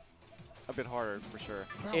that looked a bit harder for sure.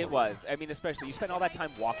 it was. I mean, especially you spend all that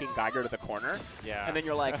time walking Geiger to the corner, Yeah. and then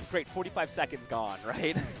you're like, great, 45 seconds gone,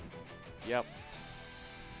 right? Yep.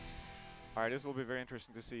 All right, this will be very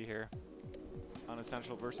interesting to see here.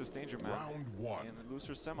 Unessential versus Danger Man Round 1. in the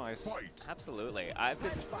loser semis. Fight. Absolutely. I've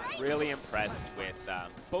been really impressed with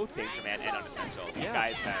both Danger Man and Unessential. These Yeah.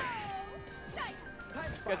 guys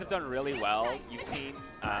have done really well. You've seen,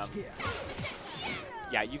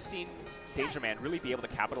 you've seen Danger Man really be able to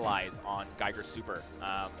capitalize on Geiger's super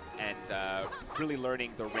and really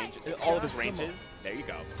learning the range, all of his ranges. There you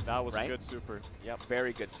go. That was Right? a good super. Yep.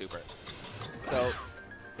 Very good super. So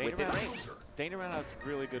Danger within Man, range, Danger Man has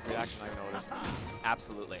really good reaction, I've noticed.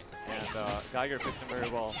 absolutely. And Geiger fits him very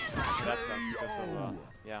well in that sense because of,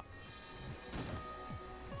 yeah.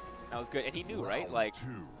 That was good, and he knew, right? Like,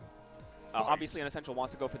 2. obviously, Unessential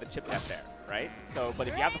wants to go for the chip death there, right? So, but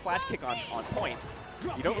if you have the flash kick on point,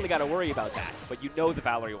 you don't really got to worry about that. But you know the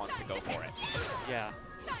Valerie wants to go for it. Yeah.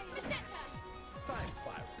 Time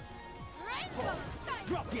spiral.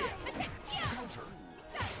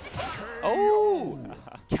 Oh,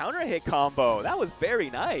 counter hit combo. That was very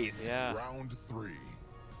nice. Yeah. Round 3.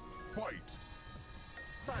 Fight.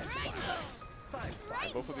 Time spiral. Time spiral.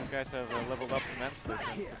 And both of these guys have leveled up immensely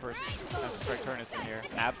since the first Strike Turn is in here.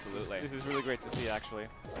 Absolutely. This is really great to see, actually.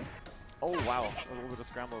 Oh, wow. A little bit of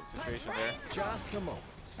scramble situation there. Just a moment.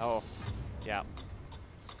 Oh, yeah.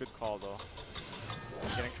 It's a good call, though.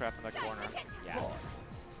 Getting trapped in that corner. Yeah.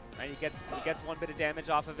 Right, he gets one bit of damage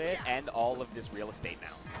off of it and all of this real estate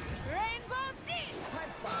now.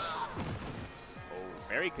 Oh,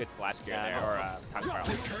 very good flash gear Yeah, there, or time spiral.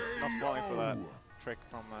 Not falling for that trick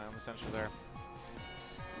from Unessential there.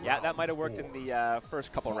 Yeah, that might have worked in the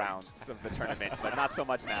first couple rounds of the tournament, but not so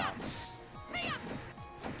much now.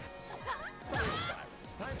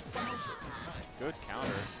 Good counter.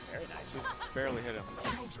 Very nice. Just barely hit him.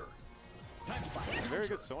 Very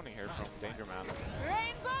good zoning here from Danger Man.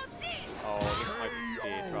 Oh, this might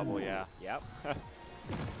be trouble, yeah. Yep.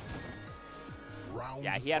 Round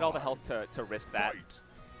Yeah, he had all the 5. health to risk that. Fight.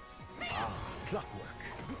 Clockwork.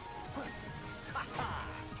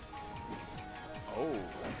 Oh.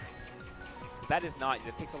 That is not,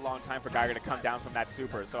 it takes a long time for Geiger to come down from that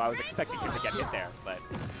super, so I was expecting him to get hit there, but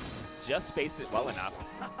just spaced it well enough.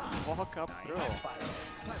 Walk up through. Time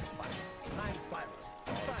spiral.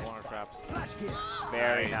 Corner traps. Flash gear.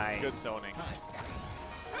 Very nice. Good zoning.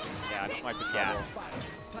 Yeah, this might be Yeah. trouble.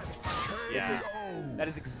 Yeah. That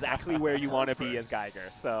is exactly where you want to be as Geiger,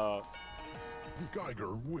 so Geiger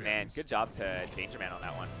wins. man, good job to Danger Man on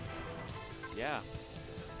that one. Yeah.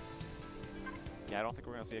 Yeah, I don't think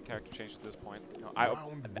we're going to see a character change at this point. No,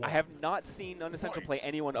 Round I have not seen Unessential play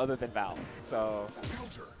anyone other than Val, so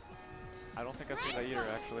Counter. I don't think I've seen that either,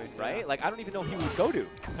 actually. right? Yeah. Like I don't even know who he would go to.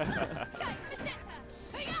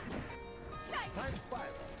 Time spiral.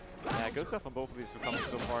 Yeah, good stuff on both of these for coming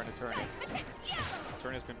so far in the tourney.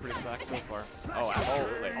 Tourney has been pretty slack so far. Oh,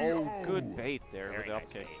 absolutely. Oh, good bait there Very with the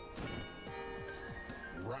nice upkick. bait.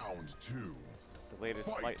 Round 2. Delayed it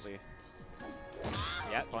Fight. slightly.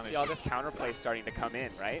 Yeah, you see all this counterplay starting to come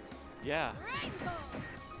in, right? Yeah.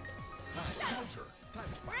 Counter.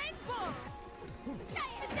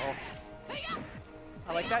 Oh,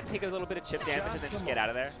 I like that. Take a little bit of chip damage and then just get out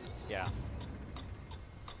of there. yeah.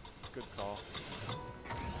 Good call.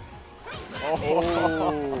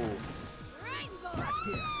 Oh. Flash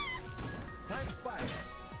gear. Time spiral.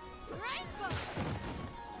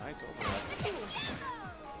 Nice overlap.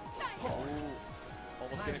 Oh,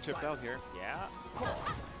 almost getting chipped out here. Yeah.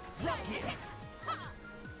 Drop gear.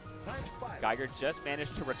 Time spiral. Geiger just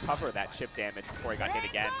managed to recover that chip damage before he got hit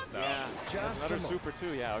again. So Yeah, there's Just another a moment. super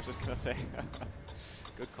too. Yeah, I was just gonna say.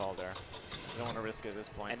 Good call there. You don't want to risk it at this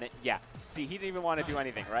point. and then yeah, see he didn't even want to do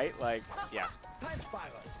anything, right? Like yeah, Time spiral.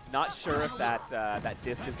 not sure if that that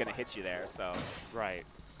disc is gonna hit you there. So right.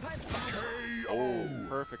 Time spiral. Oh,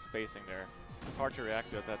 perfect spacing there. It's hard to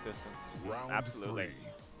react to at that distance. Round Absolutely.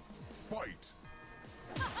 3.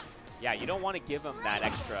 Fight. yeah, you don't want to give him that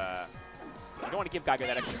extra. You don't want to give Geiger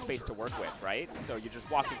that extra space to work with, right? So you're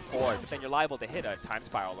just walking forward, but then you're liable to hit a time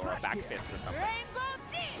spiral or a back fist or something.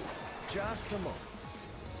 Just a moment.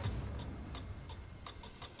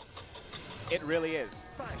 It really is.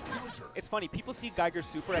 Counter. It's funny, people see Geiger's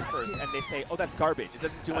super at first and they say, oh, that's garbage. It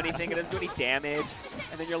doesn't do anything, it doesn't do any damage.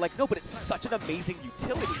 And then you're like, no, but it's such an amazing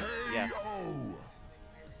utility. Yes. KO.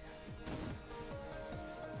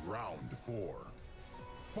 Round 4.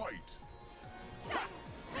 Fight.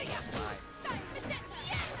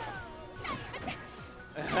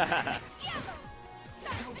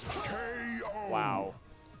 KO. Wow.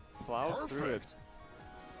 Plows through it. Perfect.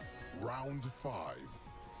 Round 5.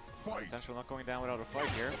 Fight. Essential not going down without a fight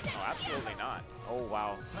here. Oh, absolutely not. Oh,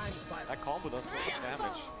 wow. Time spiral. That combo does so much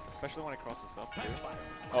damage, especially when it crosses up too. Time spiral.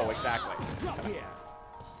 Oh, exactly. Drop gear.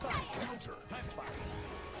 Counter. Time spiral.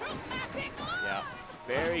 Yeah.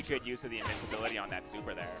 Very good use of the invincibility on that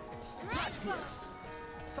super there. Flash gear.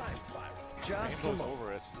 Time spiral. Just a Goes moment.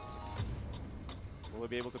 over it. Will he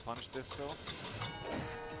be able to punish this still?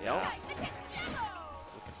 Yep. It's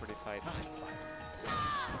looking pretty tight. Time spiral.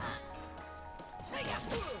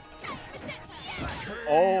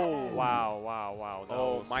 Oh, Wow, wow, wow. That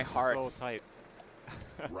Oh, was my heart. so tight.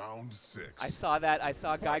 Round 6. I saw that. I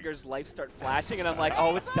saw Geiger's life start flashing, and I'm like,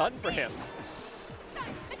 oh, it's done for him.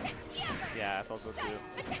 Yeah, I thought so too.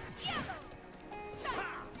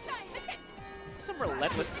 This is some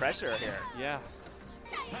relentless pressure here. Yeah.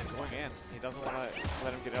 He's going in. He doesn't want to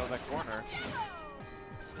let him get out of that corner.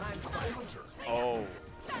 Time spiral. Counter. Oh,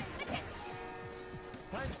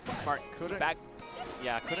 Time spiral. smart. Couldn't- Back.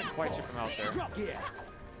 Yeah, couldn't quite chip him out there. Drop gear.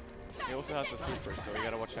 He also has the super, so you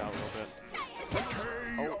gotta watch out a little bit.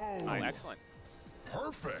 KO. Oh, Nice. excellent.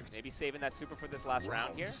 Perfect. Maybe saving that super for this last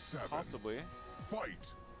round here. 7. Possibly. Fight.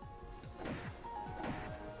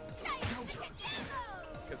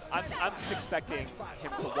 Because I'm just expecting him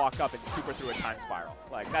to walk up and super through a time spiral.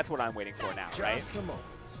 Like, that's what I'm waiting for now, right? Just a moment.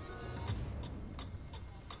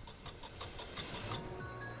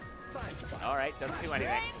 Time All right, doesn't do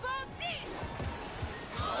anything.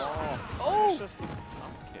 Oh, it's just the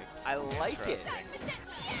pump kick. I like it. Interesting.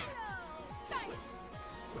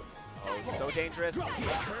 Oh, so dangerous.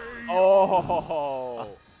 Oh.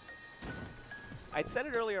 I'd said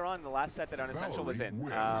it earlier on in the last set that Unessential was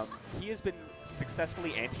in. He has been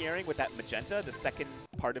successfully anti-airing with that magenta, the second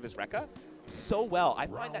part of his Rekka, so well. I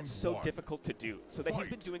find that so difficult to do. So that he's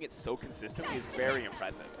been doing it so consistently is very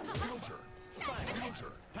impressive. Counter.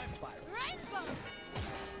 Counter. Time spiral.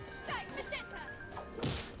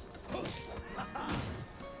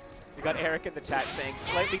 We got Eric in the chat saying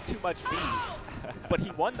slightly too much V, but he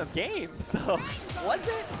won the game, so was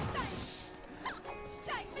it?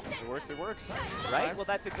 It works, it works. Right? Sometimes. Well,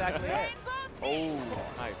 that's exactly it. Oh,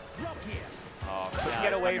 Nice. Drop gear. Oh, couldn't yeah,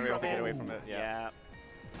 get it's away not gonna from be able to it. get away from it. Yeah.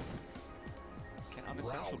 Can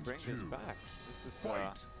Unessential Round bring this 2. back? This is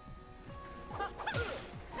Fight.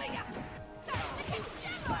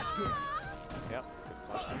 Flash gear. Yep. Good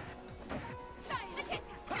flash.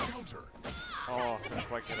 Counter. Oh, couldn't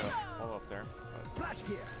quite get a follow up there. But Flash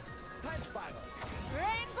gear. Time spiral.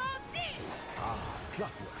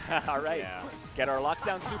 All right. Yeah. Get our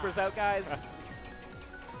lockdown supers out, guys.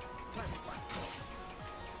 Time spiral.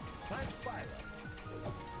 Time spiral.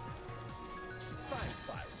 Time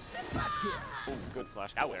spiral. Flash gear. Ooh, good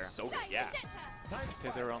flash That there. was so good, yeah. Time Hit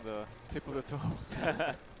spiral. there on the tip of the toe.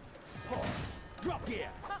 Pause. Drop gear.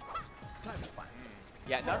 Time spiral.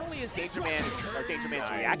 Yeah, not only is Danger Man's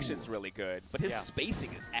Nice. reactions really good, but his Yeah.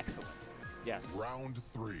 spacing is excellent. Yes. Round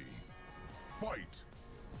 3. Fight.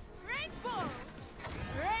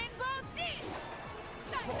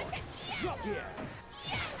 Drop gear.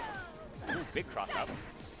 Ooh, big cross up.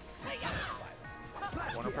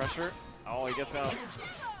 Flash Corner gear. pressure. Oh, he gets out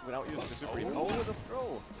without using the super. Oh, the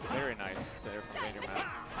throw. Very nice there from Danger Man.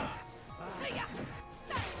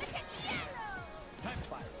 Time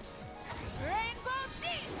spiral.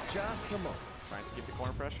 Just a moment. Trying to keep the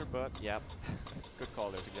corner pressure, but yep. Good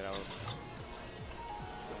call there to get out.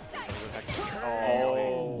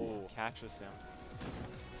 Oh, catches him.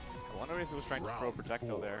 I wonder if he was trying to throw a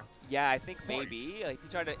projectile there. Yeah, I think maybe. Like, he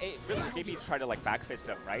tried to, really, maybe he tried to like back fist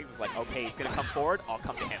him, right? He was like, okay, he's gonna come forward, I'll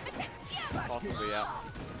come to him. Possibly, yeah.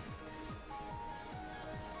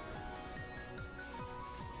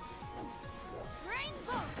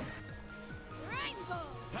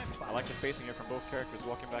 Time I spiral. like the spacing here from both characters,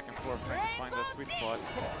 walking back and forth, trying to find that sweet spot.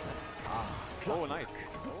 Oh, nice.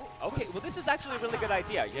 Okay, well, this is actually a really good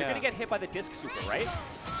idea. You're Yeah. gonna get hit by the disc super, right?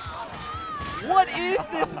 What is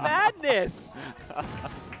this madness?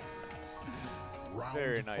 Round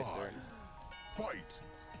Very nice 5. there. Fight.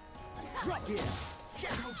 Drop gear.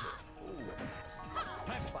 Counter.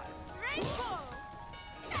 Time spiral.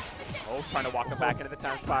 Oh, trying to walk him back into the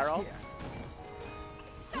time spiral.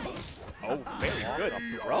 Oh, very good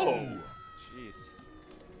throw. Jeez.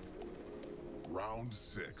 Round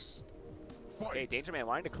 6. Fight. Okay, Danger Man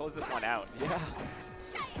wanting to close this one out. Yeah.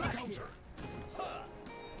 Counter.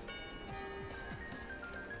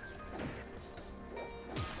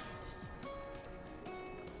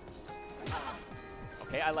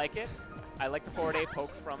 Okay, I like it. I like the forward A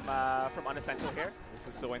poke from Unessential here. This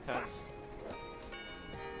is so intense.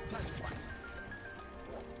 Time spiral.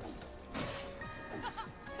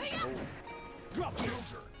 Drop gear.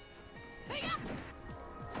 Counter.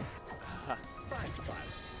 Time spiral.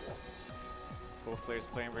 Both players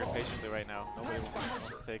playing very patiently right now. Nobody wants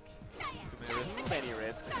to take too many risks. Many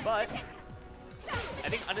risks, but I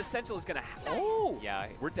think Unessential is gonna. Oh, Yeah.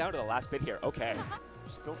 we're down to the last bit here. Okay.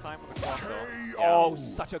 Still time on the clock though. Oh,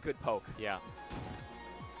 such a good poke. Yeah.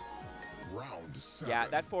 Round 7. Yeah,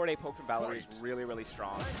 that forward A poke from Valerie is Fight. really, really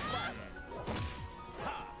strong.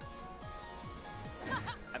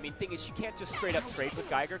 I mean, thing is, she can't just straight up trade with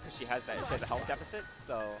Geiger because she has a health deficit.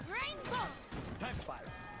 So, Time spiral.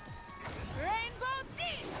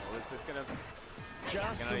 is this gonna?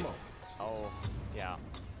 Just a Gonna- moment. Oh, yeah.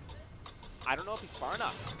 I don't know if he's far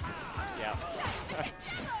enough. Yeah.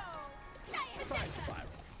 Time spiral.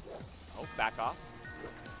 Oh, back off.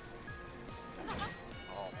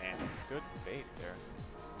 Oh man. Good bait there.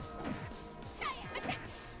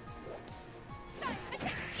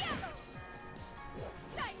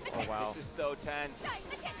 Oh, wow. This is so tense.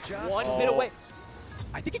 Just One Oh. bit away.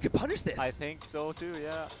 I think he could punish this. I think so too,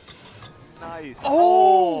 yeah. Nice.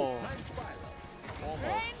 Oh! time spiral.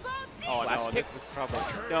 Almost. Oh Flash no, kick. this is trouble.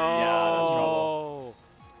 No. Yeah, that's trouble.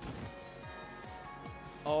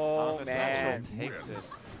 Oh Unessential man. takes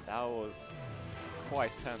it. That was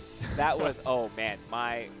quite tense. That was, oh man,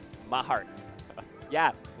 my heart.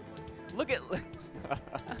 Yeah. Look at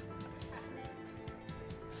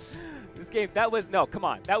this game. That was, no, come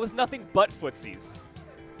on. That was nothing but footsies.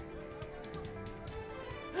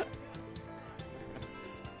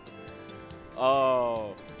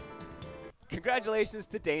 Oh. Congratulations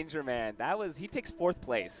to Danger Man. He takes 4th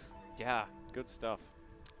place. Yeah, good stuff.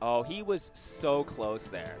 Oh, he was so close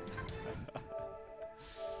there.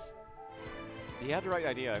 He had the right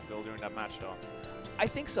idea, I feel, during that match, though. I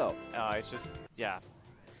think so. It's just, yeah,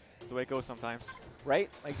 it's the way it goes sometimes. Right?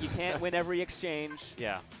 Like, you can't win every exchange.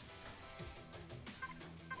 Yeah.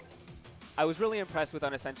 I was really impressed with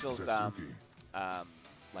Unessential's, Setsuki.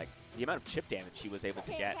 like, the amount of chip damage he was able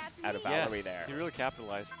to get out of Valerie Yes, there. he really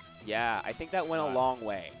capitalized. Yeah, I think that went a long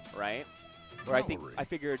way, right? Where I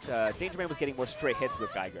figured Danger Man was getting more straight hits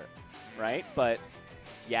with Geiger, right? But,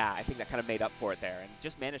 yeah, I think that kind of made up for it there and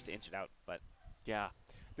just managed to inch it out. But Yeah.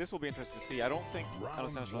 This will be interesting to see. I don't think Round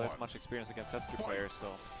Unessential has one. much experience against Setsuki players, so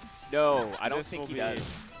no, I don't this think will he be-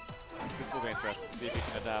 does. this will be interesting to see if he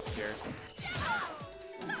can adapt here.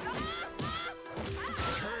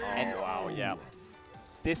 And- Oh, wow, yeah.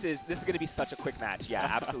 This is going to be such a quick match. Yeah,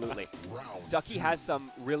 absolutely. Round Ducky has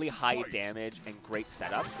some really high damage and great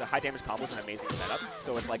setups. The high damage combos and amazing setups.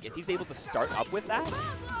 So it's like if he's able to start up with that,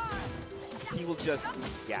 he will just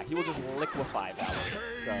liquefy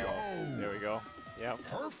Valerie. So, There we go. Yeah.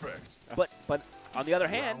 perfect. but on the other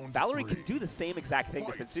hand, Round Valerie 3. can do the same exact thing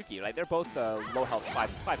to Setsuki. Like they're both low health,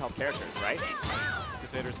 five health characters, right?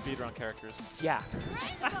 Crusader speedrun characters. Yeah.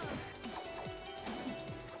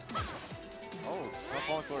 Oh, it's not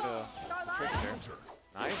falling for the tricks here. Counter.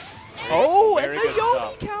 Nice. Oh, and Very the good Yomi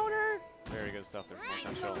stuff. counter. Very good stuff there from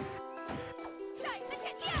Unessential.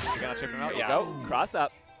 You're gonna chip him out? There you Yeah. go. Cross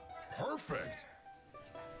up. Perfect.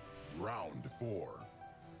 Round 4.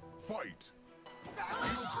 Fight.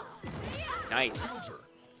 Counter. Nice. Counter.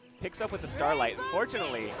 Picks up with the Starlight.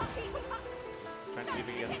 Unfortunately, Trying to see if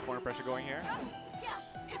he can get some corner pressure going here.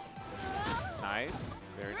 Nice.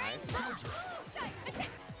 Very nice.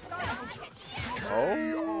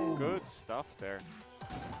 Oh, good stuff there.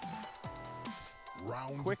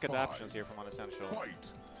 Round Quick 5. adaptions here from Unessential. Fight.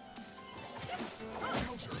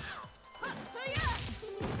 Counter.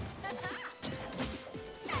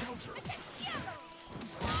 Counter.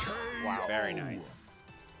 wow, very nice.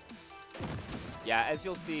 Yeah, as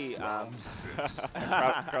you'll see, Round 6.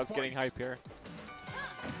 Crowd's getting hype here.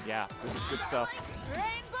 Yeah, this is good stuff.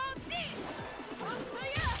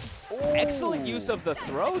 excellent use of the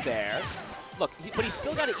throw there. Look, but he's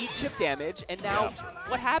still got to eat chip damage, and now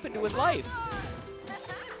what happened to his life?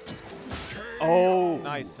 Oh,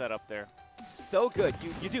 Nice setup there. so good.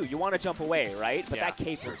 You want to jump away, right? But Yeah. that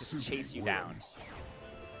cape will just Setsuki chase you down. wins.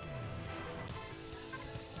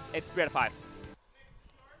 It's 3 out of 5.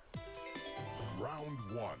 Round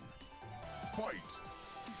 1. Fight.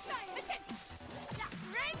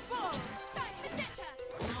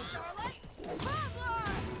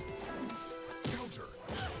 Counter.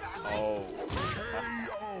 Oh,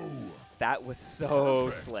 KO. that was so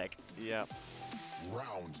Perfect. slick. Yeah.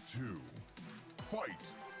 Round 2. Fight.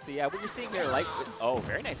 So yeah, what you're seeing here, like, oh,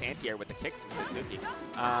 very nice anti-air with the kick from Setsuki.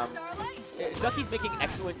 Ducky's making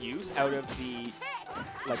excellent use out of the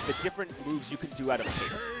different moves you can do out of a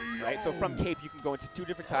cape, right? So from cape, you can go into 2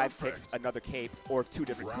 different dive kicks, another cape, or 2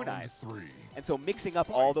 different Round kunais. 3. And so mixing up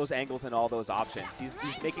all those angles and all those options, he's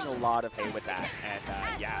making a lot of hay with that.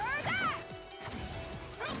 And yeah.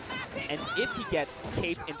 And if he gets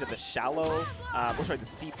cape into the shallow, the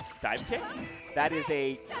steep dive kick, that is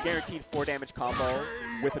a guaranteed 4 damage combo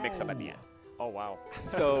with a mix-up at the end. Oh, wow.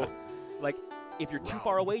 So, like, if you're too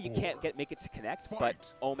far away, you can't make it to connect. But Fight.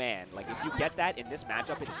 oh man, like if you get that in this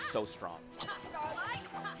matchup, it's so strong.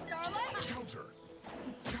 Counter.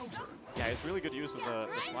 Counter. Yeah, it's really good use of the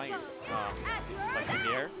flying, like in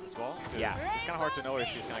the air as well. Yeah. It's kind of hard to know if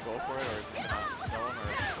he's going to go for it or if he's going to sell him or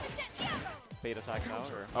bait attacks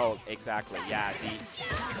out or. Oh, exactly. Yeah.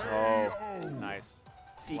 Oh, Nice.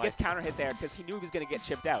 see, he gets counter hit there because he knew he was gonna get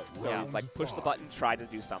chipped out. So Yeah. he's like, push the button, try to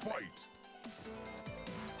do something. Fight.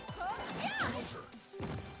 Counter.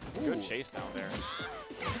 Good chase down there.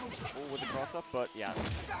 Oh, with the cross up, but yeah,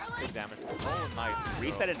 big damage. Oh, nice.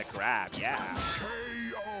 Reset into grab. Yeah.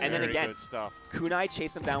 KO. And then Very again, good stuff. kunai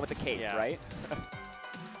chase him down with the cape, Yeah. right?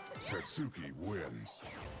 Setsuki wins.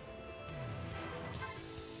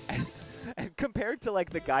 And compared to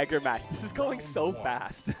like the Geiger match, this is going so Round one.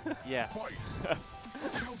 fast. Yes. Fight.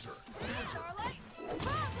 Counter.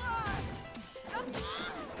 Counter.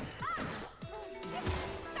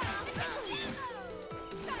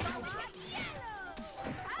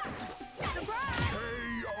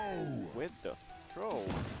 KO. With the throw.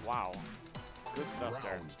 Wow. Good stuff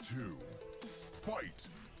there. Round 2. Fight.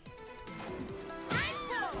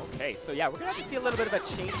 Okay, so yeah, we're gonna have to see a little bit of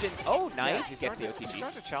a change in. Oh, nice. He's Gets the starting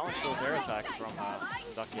OTG. to challenge those air attacks from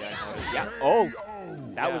Ducky, I noticed. Yeah. Oh,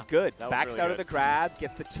 that Yeah, was good. that was Backs really out of good. the grab,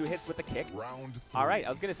 gets the 2 hits with the kick. Round 3. All right, I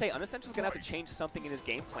was gonna say Unessential's gonna have to change something in his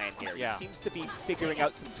game plan here. Yeah. He seems to be figuring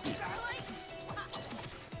out some tweaks.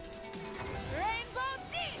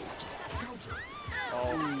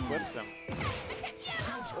 Oh, whips him.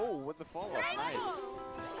 Oh, with the follow-up. Nice.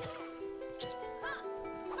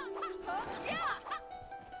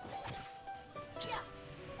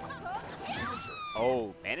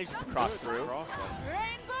 Oh, manages to cross through. Cross up.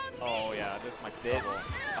 Oh, yeah, this might This. trouble.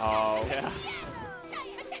 Oh, Yeah.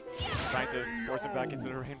 Trying to force him back into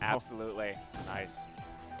the rainbow. absolutely. Nice.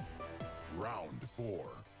 Round 4.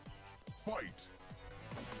 Fight.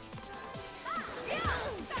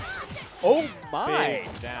 Oh my!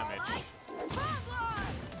 Big damage.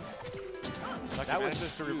 Ducky That was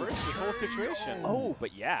manages to reverse this whole situation. Oh,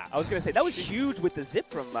 but yeah, I was gonna say that was huge with the zip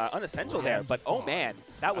from Unessential there. But oh man,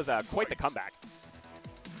 that was quite the comeback.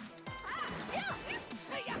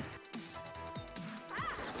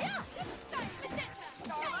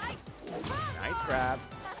 Nice grab.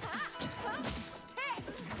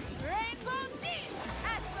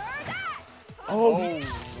 Oh,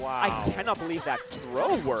 wow. I cannot believe that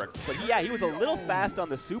throw worked. But yeah, he was a little fast on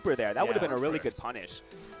the super there. That would have Yeah. been a really good punish.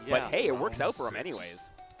 Yeah. But hey, it works out for him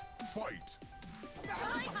anyways. Fight.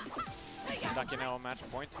 Ducky now a match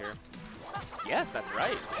point here. Yes, that's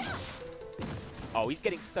right. Oh, he's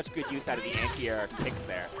getting such good use out of the anti-air kicks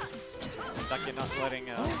there. Ducky not letting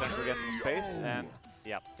Central get some space, and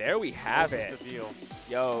yeah, There we have closes it. the deal.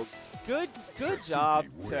 Yo, good job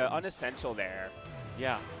to Unessential there.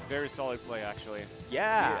 Yeah, very solid play actually.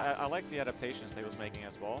 Yeah. I like the adaptations they was making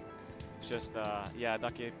as well. Just yeah,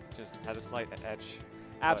 Ducky just had a slight edge.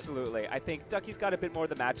 Absolutely. I think Ducky's got a bit more of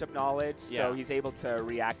the matchup knowledge, so Yeah. he's able to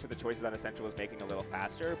react to the choices Unessential was making a little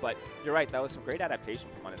faster. But you're right, that was some great adaptation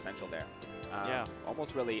from Unessential there. Yeah.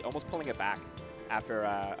 Almost pulling it back after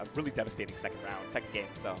a really devastating second game.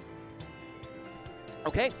 So.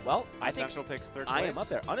 Okay, well, I think Central takes third place. I am up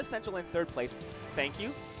there. Unessential in third place. Thank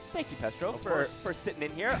you, Pestro, Of for course. sitting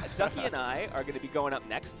in here. Ducky and I are going to be going up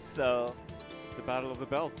next, so The battle of the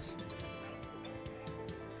belt.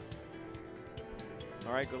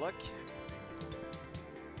 All right, good luck.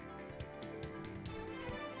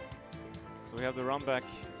 So we have the run back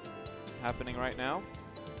happening right now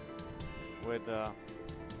with, let's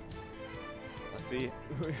see,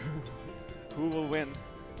 who will win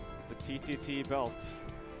the TTT belt.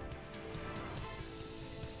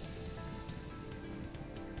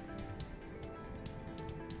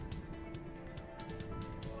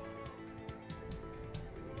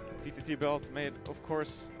 TTT belt made, of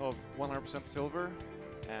course, of 100% silver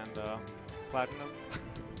and platinum.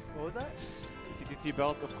 What was that? TTT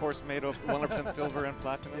belt, of course, made of 100% silver and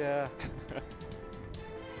platinum. Yeah.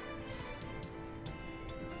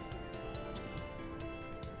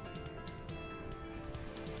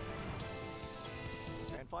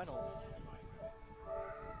 Grand finals.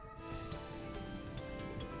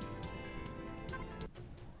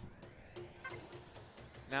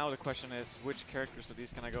 Now the question is, which characters of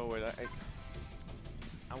these can I go with?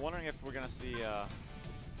 I'm wondering if we're gonna see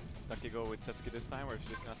Ducky go with Setsuki this time, or if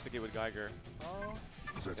she's just gonna stick it with Geiger. Oh,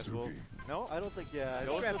 Guess we'll- Setsuki. No? I don't think, yeah. It's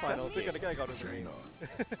Goes grand with finals. Setsuki. They're gonna go to the Jaina. rings.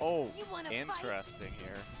 Oh, You wanna fight? interesting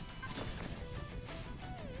here.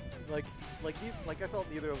 Like I felt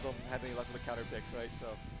neither of them had any luck with the counter picks, right? So,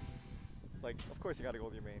 like, of course you gotta go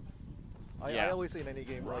with your main. I Yeah. always say in any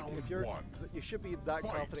game, like, if Round you're, one. you should be that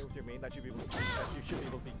Fight. confident with your main that you should be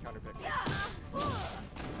able to beat counter picks.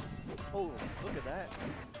 Oh, look at that.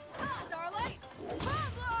 Starlight!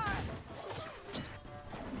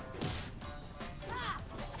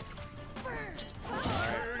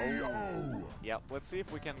 KO. Yeah, let's see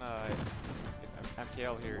if we can,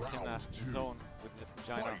 MKL here can Round two. zone with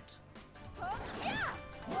Jaina. Fight.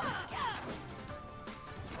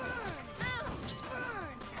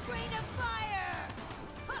 Rain of fire!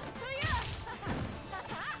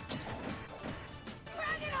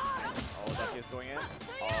 Bring it on! Oh, Ducky is going in.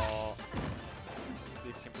 Oh, let's see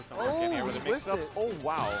if we can put some work Oh, in here with the he whiffed mix-ups. it. Oh,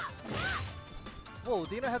 wow. Whoa,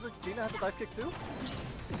 Dina has a dive kick too?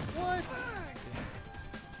 What?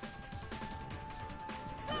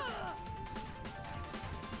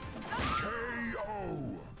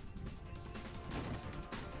 KO.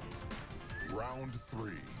 Round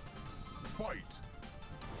 3. Fight.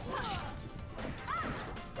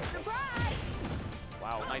 Surprise!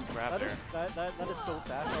 Wow, nice grab That there. is that is so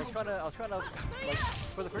fast. I was trying to like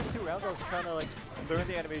for the first 2 rounds I was trying to like learn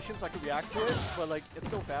the animation so I could react to it, but like it's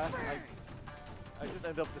so fast. I just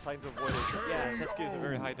ended up deciding to avoid it. 'cause, Yeah, Setsuki is a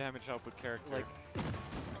very high damage output character. Like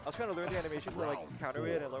I was trying to learn the animation to like counter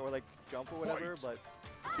it and or like jump or whatever, but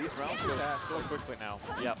These rounds too go fast. so quickly now.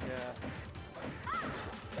 Yep. yeah.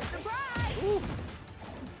 Surprise!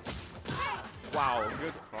 Wow,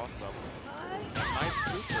 good cross up. Nice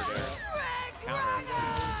super there. Counter.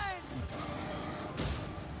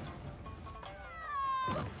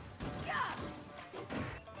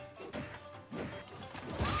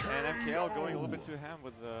 And MKL going a little bit too ham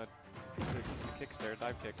with the kicks there,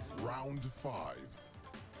 dive kicks. Round 5.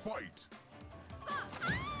 Fight.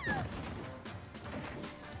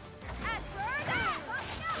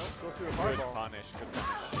 Go through a Good fireball. punish, good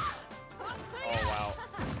punish. Oh wow.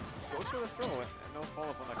 Goes for the throw and no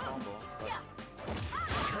follow-up on that combo. But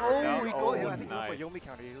Oh, No, he oh, go, I think he went for a nice. Yomi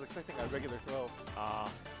counter. He was expecting a regular throw.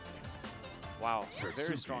 wow, very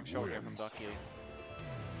Satsuki strong show here from wins. Ducky.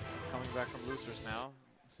 Coming back from losers now.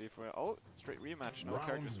 See if we're straight rematch, no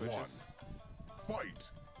character Round switches. 1. Fight.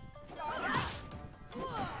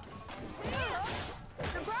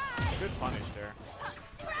 Surprise! Good punish there.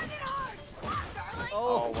 Dragon Heart! Starlight!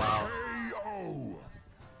 Oh wow. KO.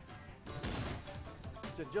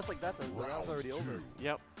 Just like that, the round's Round already over. 2.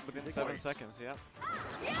 Yep, within 7 seconds, yep.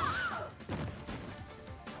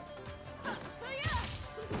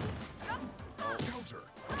 Counter.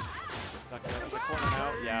 Ducky has in the corner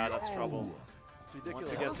now. Yeah, that's trouble. It's ridiculous.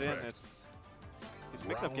 Once he gets in, Perfect. it's his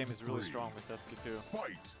mix-up game Round is really 3. strong with Setsuki too.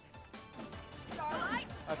 Fight. Starlight!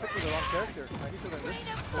 I picked the wrong character. I need to learn this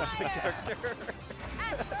specific character.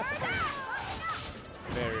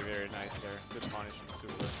 Very, very nice there. Good punish from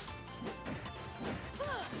Super.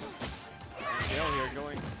 MKL here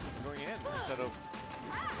going in instead of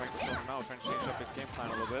trying to sell him out, trying to change up his game plan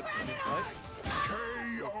a little bit, seems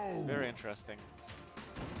like. KO. Very interesting.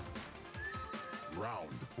 Round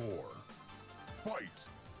 4. Fight.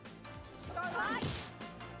 Starlight!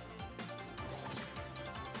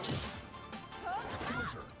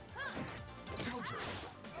 Counter. Counter.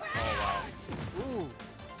 Oh wow. Ooh.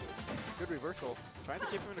 Good reversal. Trying to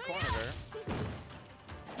keep him in the corner there.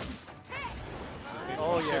 Just needs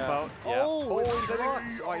Oh, to chip yeah. out. Yeah. Oh, it's he blocked.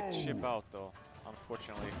 didn't quite chip out though,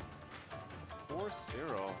 unfortunately. 4-0.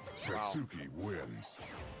 Wow. Satsuki wins.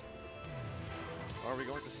 Are we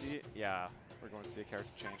going to see? Yeah, we're going to see a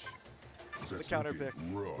character change. Satsuki counter pick.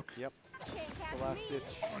 Rook. Yep. The last ditch.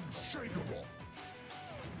 Unshakable.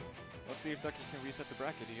 Let's see if Ducky can reset the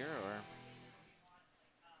bracket here, or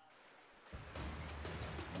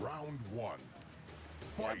Round 1.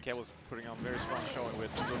 yeah, Fight. MK was putting on very strong showing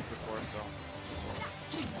with the Rook before, so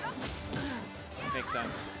makes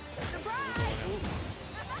sense.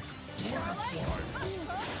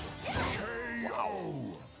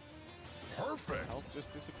 KO. Perfect. Health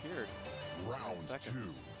just disappeared. Round 2.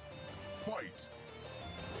 Seconds. Fight.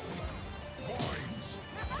 Vines.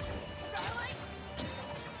 Starlight!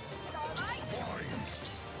 Starlight! Vines.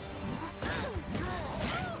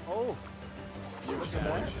 Oh. Look at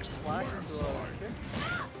that. Slash into a kick.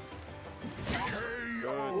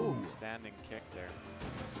 KO. Good standing kick there.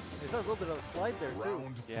 He does a little bit of a slide there too.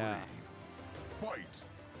 Round 3. Yeah. Fight.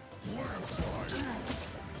 Landslide.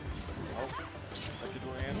 Ducky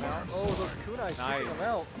going in now. Oh, those kunais kicking Nice. him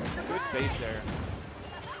out. Good bait there.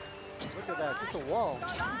 Look at that, just a wall.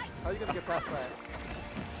 How are you gonna get past that?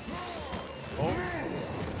 Oh,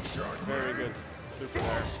 very good. Super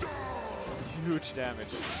there. Huge damage.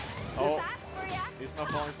 Oh, he's not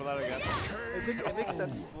falling for that again. It makes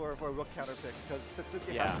sense for a Rook counter pick because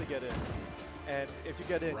Satsuki Yeah. has to get in. And if you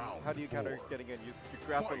get in, Round how do you counter 4. getting in? You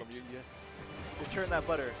grapple him, you churn that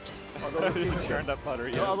butter. You churned up butter,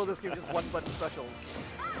 yes. Although this game is just one button specials.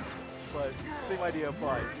 But same idea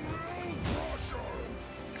applies.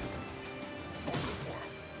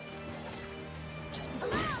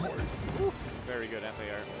 Very good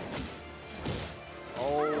anti-air.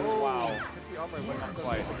 Oh, wow. Hits the armor, but not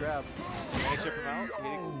quite. the grab. Can he chip him out? He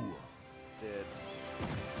KO. did.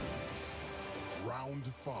 Round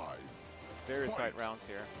 5. Very Fight. tight rounds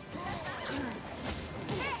here.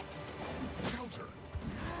 Counter.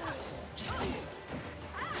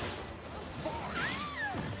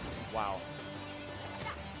 Wow.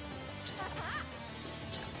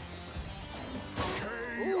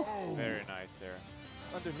 KO. Very nice there.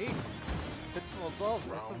 Underneath. Hits from above,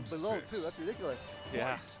 hits from Round below 6. too. That's ridiculous.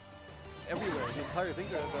 Yeah. It's everywhere. The entire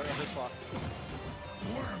thing's a hitbox.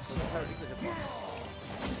 The entire thing's a hitbox.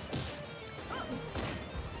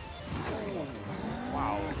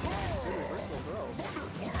 Wow. Good reversal throw.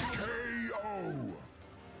 KO.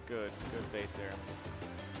 Good bait there.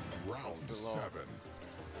 Round below. 7.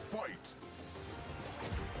 Fight.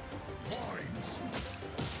 Vines.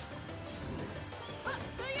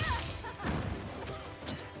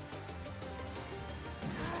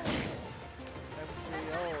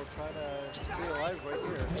 MKO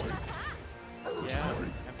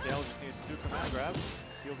grabs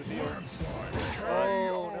to seal the deal.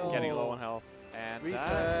 Oh no. Getting low on health. And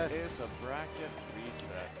that Reset. is a bracket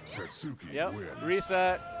reset. Setsuki Yep, wins.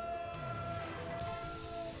 reset.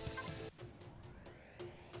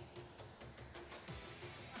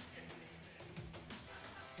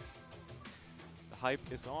 The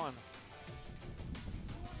hype is on.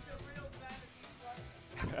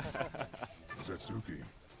 Setsuki.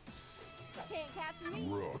 Can't catch me.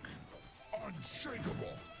 Rook.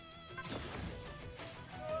 Unshakable.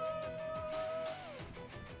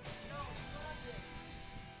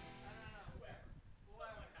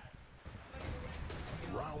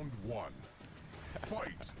 Round one.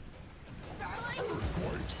 Fight. Starlight.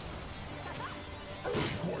 Earthquake.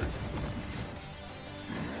 Earthquake.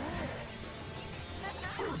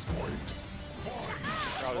 Earthquake. Fight.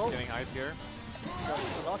 Crowd is Oh. getting hype here.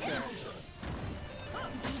 It's a knockdown.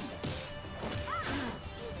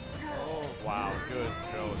 Oh, wow, good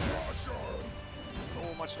throw there. So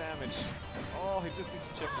much damage. Oh, he just needs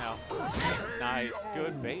to chip now. Nice,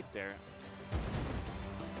 good bait there.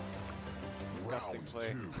 Disgusting Round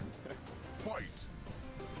play. two. Fight.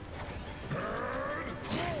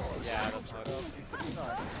 Yeah, that's not. It's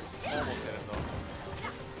not. Almost hit him though.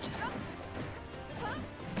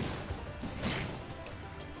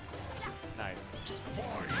 Nice. No.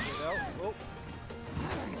 Oh.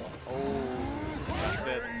 Oh, that's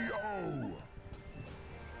it. KO.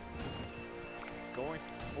 Going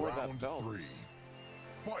for that Round belt. three.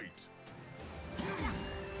 Fight.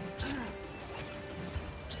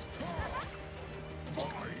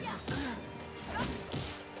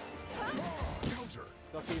 Counter.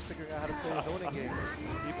 Ducky's figuring out how to play his zoning game.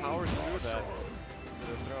 He powers through that with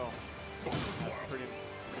a throw. That's pretty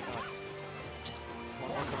nuts. One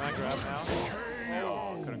more command grab now.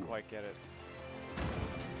 Oh, couldn't quite get it.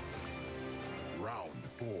 Round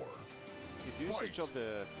four. His usage of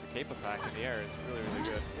the cape attack in the air is really, really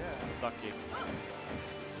good. Yeah. Ducky.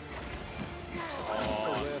 The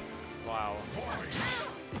Oh, whip. wow.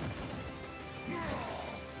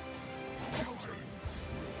 Counter.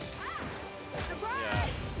 Yeah, that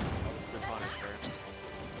was good punish there.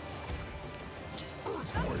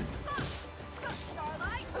 Earthquake.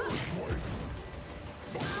 Starlight. Earthquake.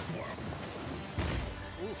 Thunderclap.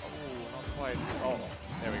 Ooh, not quite. Oh,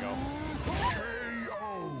 there we go. KO.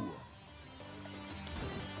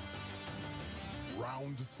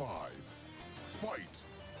 Round five. Fight.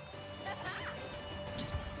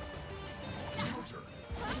 Counter.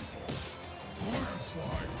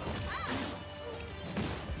 Landslide.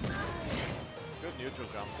 Good neutral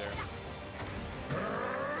jump there.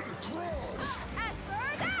 Head crush. Asper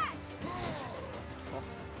dash. Oh,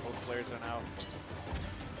 both players are now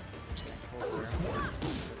closer.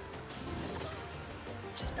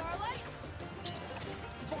 Starlight.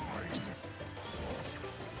 Vine.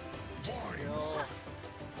 Vine. No.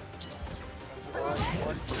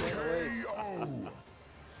 One point away. KO.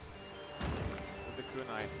 With the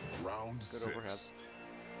kunai. Round Good six. overhead.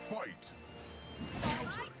 Fight.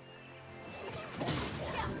 Counter.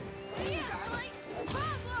 Starlight.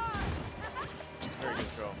 Problem. Very good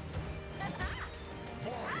throw.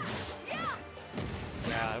 Vine. Yeah.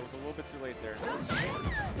 Yeah, it was a little bit too late there.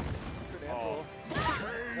 Good Oh,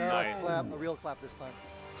 angle. nice. Clap. A real clap this time.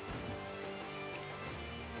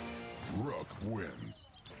 Rook wins.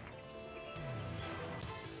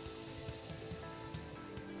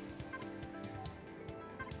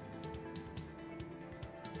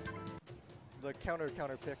 The counter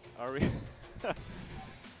pick. Are we?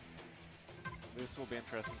 This will be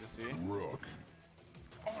interesting to see. Rook.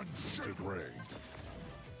 Unshakable.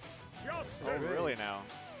 Just Oh, really now?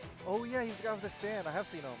 Oh yeah, he's the guy with the stand. I have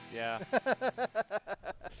seen him. Yeah.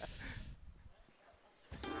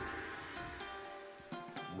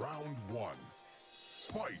 Round one.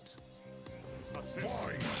 Fight. assist.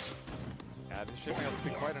 Vine. Yeah, this is shaping up to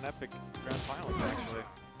be quite an epic grand finals, actually.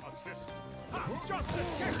 Assist. Ha! Justice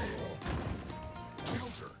kick.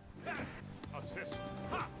 Counter. Assist.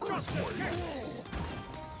 Ha! Justice kick.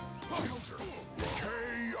 Counter.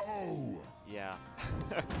 KO. Yeah.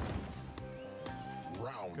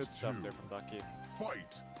 Round Good stuff two. there from Ducky.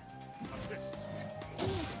 Fight. Assist.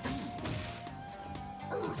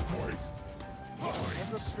 Earthquake. That's a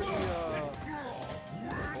pretty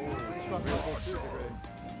pretty strong combo too, Greg.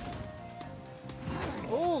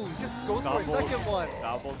 Oh, he just goes for a second one.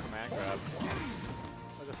 Double command grab.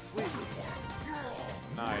 Like a sweep.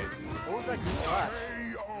 Nice. What was that green flash?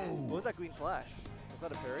 KO. What was that green flash? Was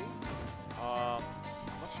that a parry? Not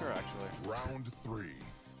sure actually. Round three.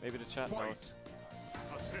 Maybe the chat Fight. knows.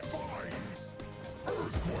 Assist. Vine.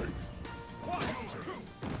 Earthquake. One, two.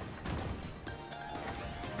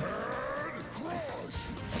 Head crush.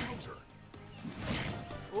 Counter.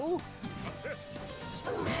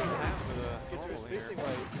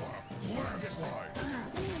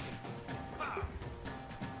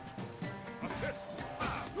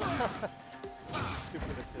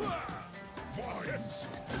 Stupid assist. Vines.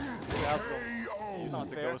 Grabs him. Uses not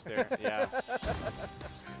the fair. ghost there. Yeah.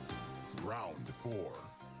 Round 4.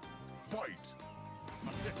 Fight.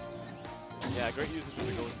 Assist. Yeah, great usage of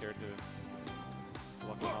the ghost there to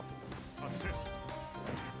lock him up. Assist.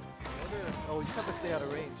 Oh, you just have to stay out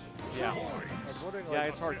of range. Yeah. I was wondering, Yeah, like,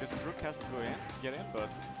 it's hard because Rook has to go in, get in, but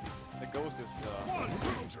the ghost is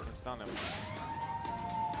can stun him.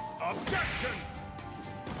 Objection.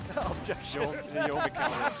 objection. The Yomi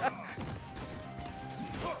counter.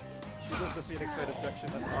 He does the Phoenix Red objection.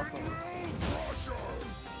 That's awesome.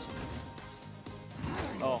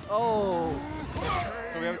 Oh. Oh.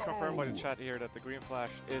 So we have it confirmed by the chat here that the green flash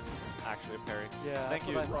is actually a parry. Yeah. Thank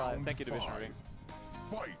that's you. what I thought. Thank you, Division Five. Ring.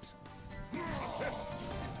 Fight. Assist.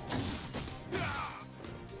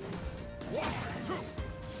 1, 2.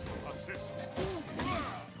 Assist.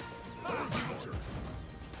 Counter.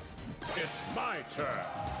 It's my turn.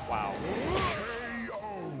 Wow.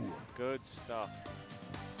 KO. Good stuff.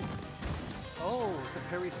 Oh, it's a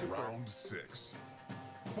parry super. Round 6.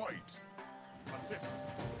 Fight. Assist.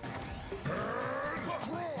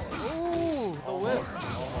 Ooh, the whip.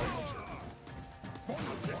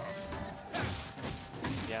 Assist.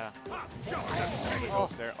 Yeah. Oh,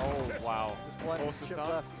 Ghost there. Oh, wow. just one Close to chip stun.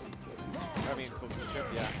 left. I mean, close to chip,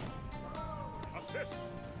 yeah. Assist.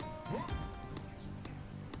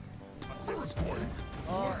 Assist. Earthquake.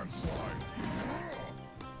 Landslide.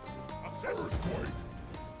 Assist. Earthquake.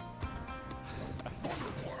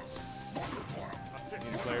 Thunderclap. Thunderclap. Assist.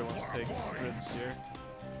 Any player wants to take risks here.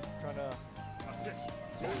 Trying to Assist.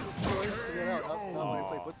 figure it out. Not when we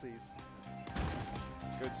play footsies.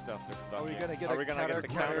 Good stuff there from Are we Ducky. gonna get Are a we gonna get the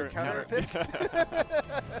counter pick?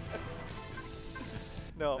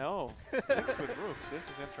 No. No. Sticks with Rook. This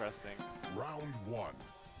is interesting. Round 1.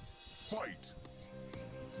 Fight.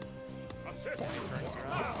 Assist. Turns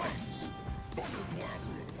around. Thunderclap.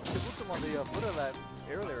 He looked him on the foot of that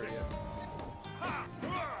aerial area.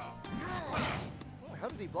 How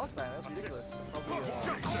did he block that? That's ridiculous. Probably a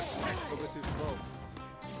little bit too slow.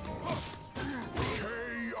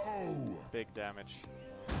 KO. Big damage.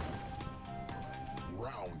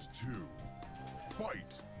 Round 2.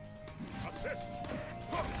 Fight. Assist.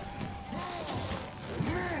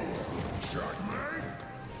 Checkmate.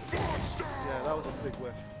 Buster. Yeah, that was a big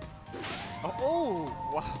whiff. Oh!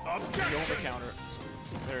 Wow. Objection. Yomi counter.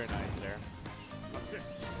 Very nice there.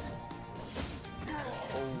 Assist.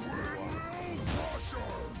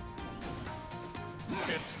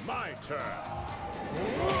 It's my turn.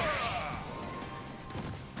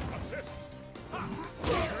 Assist.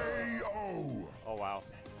 KO. Oh, wow.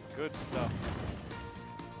 Good stuff.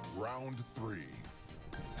 Round 3.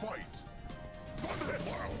 Fight.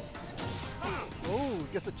 Thunderclap. Oh,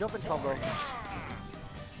 gets a jumping combo.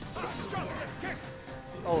 Justice kick.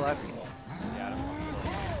 Oh, that's. Yeah, that's one.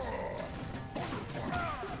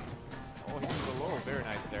 Oh, he's to the low. Very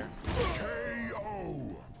nice there.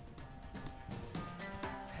 KO.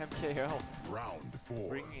 MKL. Round 4.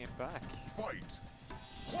 Bringing it back. Fight.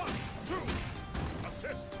 1, 2.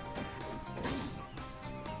 Assist.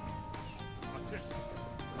 Assist.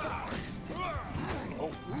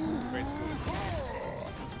 Oh, great scoop.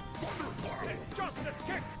 Justice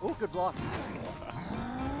kicks. Oh, good block.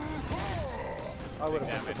 I would have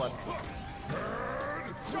Damage. pushed the button.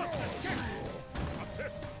 Justice kicks.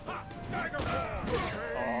 Assist. Dagger ball.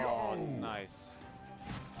 Oh, nice.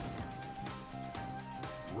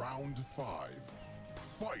 Round 5.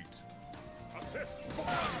 Fight. Assist.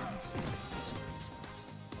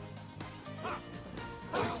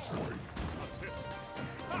 Earthquake. Assist.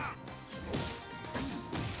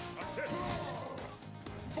 Assist.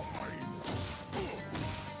 Vines.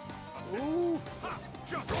 Ooh.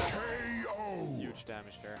 Justice. KO. Huge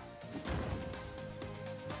damage there.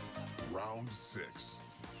 Round 6.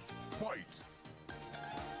 Fight.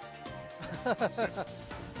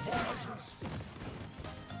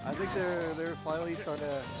 I think they're finally starting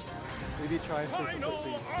to maybe try and play some Final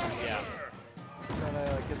footsies. order. Yeah. Trying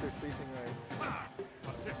to get their spacing right.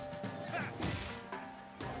 Assist.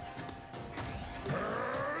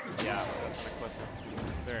 Yeah, that's gonna clip him.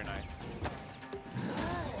 Very nice.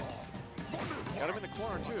 Got him in the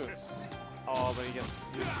corner too. Assist. Oh, but he gets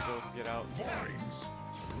goes to get out. Vines.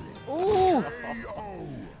 Ooh, KO.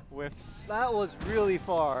 Whiffs. that was really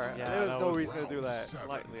far. Yeah, there was that no was reason to do that.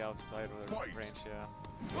 Slightly outside of the Fight. range, yeah.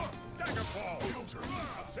 Dagger ball. Counter.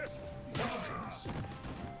 Assist. Mountains.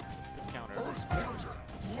 Good counter. Earthquake.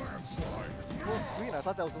 Landslide. Full screen. I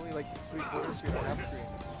thought that was only like 3/4 screen or half screen.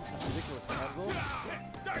 That's ridiculous. The angle.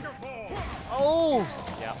 Dagger ball. Oh,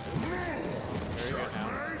 Yeah. Very good now.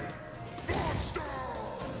 Buster.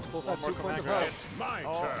 full both One have more 2 points of command health. It's my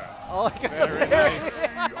Oh. turn. Oh, I guess I'm Very very. nice.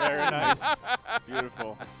 Very nice.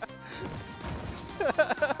 Beautiful.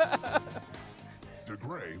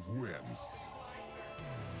 DeGray wins.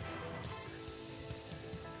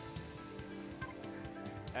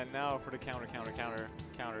 And now for the counter.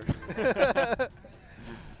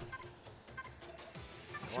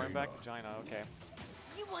 Going back to China, okay.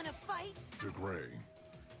 You wanna fight? DeGray.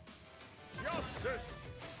 Justice.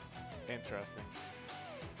 Interesting.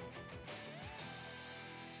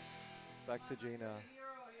 Back to Jaina.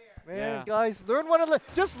 Man, Yeah. guys, just learn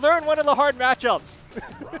one of the hard matchups.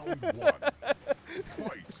 Round 1.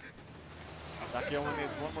 Fight. Ducky only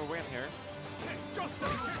needs one more win here. Justice.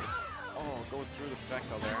 Oh, goes through the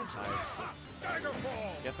projectile there. Nice.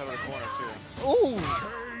 Daggerfall. Gets out of the corner too. Ooh,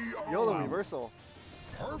 KO. YOLO reversal.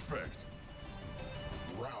 Perfect.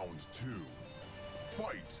 Round 2.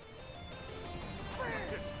 Fight.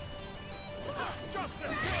 Assist.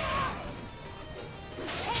 Justice.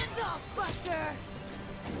 Hands off, Buster!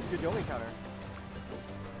 Good Yomi counter.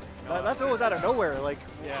 No, That throw was out of nowhere. Like,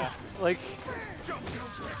 Yeah. like Justice.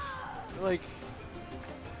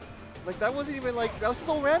 that wasn't even like, that was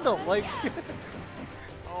so random. Like,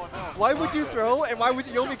 Oh no. why would you throw and why would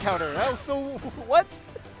you Yomi counter? That was so, what?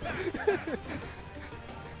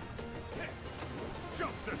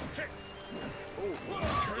 Justice kicks.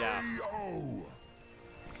 Yeah. KO.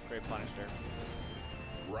 Great punish there.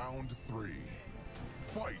 Round 3.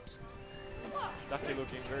 Fight. Ducky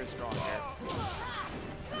looking very strong here.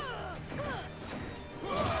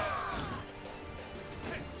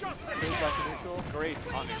 Justice. Goes back to neutral. Great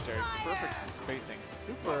punish there. Perfect spacing.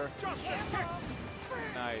 Super. Justice kicks.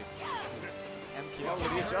 Nice. Assist. MKL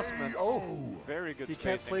with the adjustments. Oh. Very good He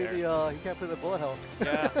can't spacing play there. he can't play the bullet hell.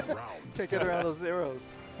 Yeah. Round Can't get around those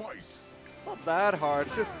arrows. Fight. It's not that hard.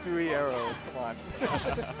 It's just 3 arrows. Come on.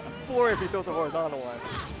 4 if he throws a horizontal one.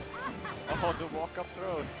 Oh, the walk-up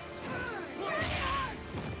throws.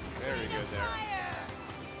 Very good there.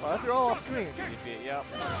 Well, they're all off screen. DP, yep.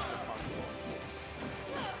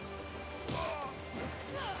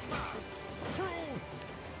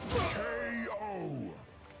 KO.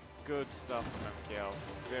 Good stuff from MKL.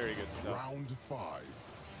 Very good stuff. Round 5.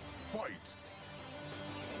 Fight.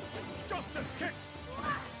 Justice kicks.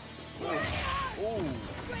 Ooh.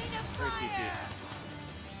 Rain of Great DP. fire!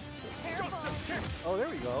 Careful! Justice kicks. Oh, there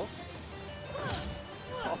we go.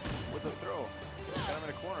 Oh, with the throw. Got him in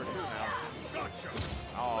the corner too now. Gotcha.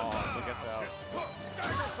 Oh, look at that. Assist.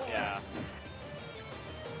 Daggerfall. Yeah.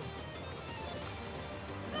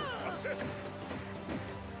 Assist.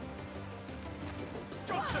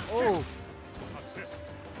 Justice Oh, kicks. Assist.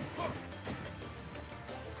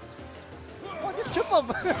 oh, just chip him.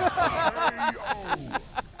 KO.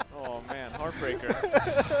 Oh man, heartbreaker.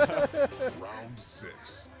 Round 6.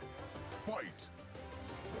 Fight.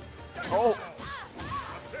 Oh.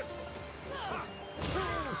 Assist.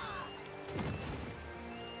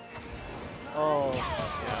 Oh,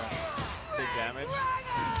 Yeah. Big damage.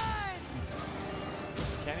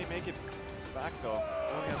 Can he make it back though?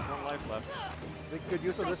 He only has 1 life left. big good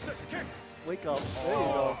use of this. Justice kicks. Wake up. There you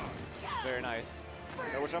go. Very nice.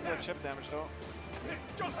 Yeah, watch out for the chip damage though.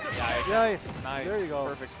 Justice. Yeah, Nice. nice. There you go.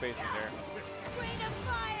 Perfect spacing there. Assist. Rain of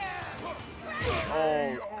fire!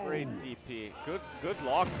 Oh, great DP. Good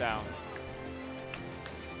lockdown.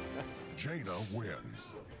 Jaina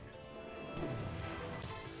wins.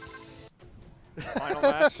 Final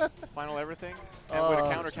match, final everything, and with a Oh,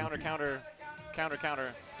 counter. Can't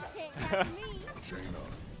catch me! Jaina.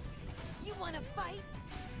 You wanna fight?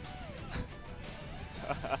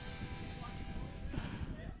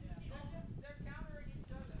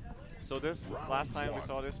 So this Round last time we 1.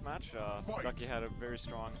 saw this match, Fight. Ducky had a very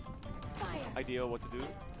strong Fire! idea what to do.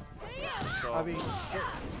 So I mean,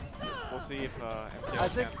 we'll see if MKL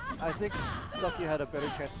I think can. Ducky had a better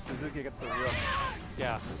chance with Suzuki against the Rook,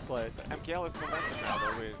 Yeah, but MKL is momentum now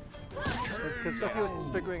though. it's because Ducky was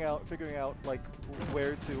figuring out like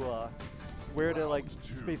where to like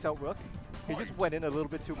space out Rook. He just went in a little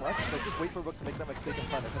bit too much. Like just wait for Rook to make that mistake and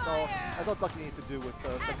punish. That's all I thought Ducky needed to do with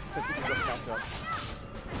Suzuki Rook matchup.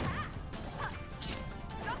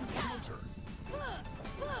 Counter.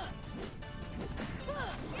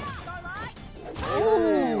 Starlight!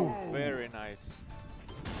 Oh! Very nice.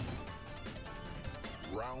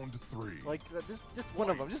 Round 3. Like just one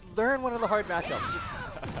of them. Just learn one of the hard matchups.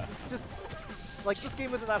 Just like this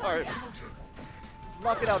game isn't that hard. Counter.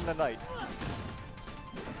 Knock it out in a night.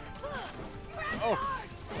 Oh,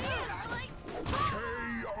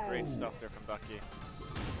 KO. Great stuff there from Ducky.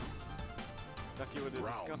 Ducky with the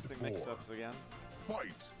Round disgusting 4. mix-ups again.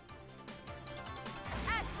 Fight.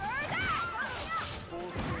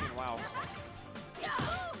 Full screen, wow.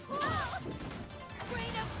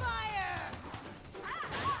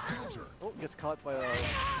 gets caught by a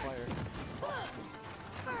fire.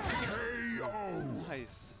 KO.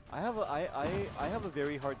 Nice. I have a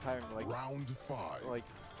very hard time Round 5. like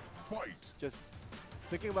Fight. just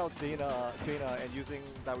thinking about Jaina and using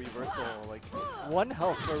that reversal. Like 1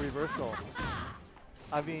 health for a reversal.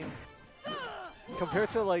 I mean, compared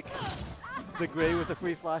to like the Gray with the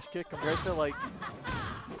free flash kick, compared to like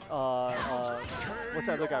what's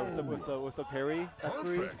that other guy with the parry? That's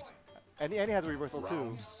free. Perfect. And he has a reversal too.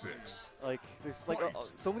 Round 6. Like there's like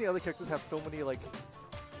so many other characters have so many like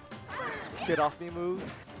get off me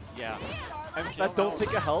moves Yeah. MKL that don't now-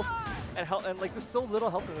 take a health and like there's so little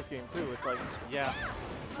health in this game too. It's like Yeah.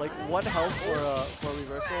 1 health for a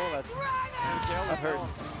reversal. MKL That is now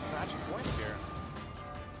hurts. match point here.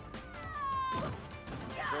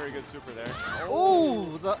 Very good super there.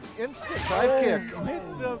 Oh, the instant dive kick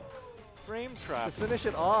With the frame to traps. finish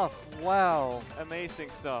it off. Wow. Amazing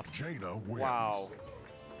stuff. Jaina wins. Wow.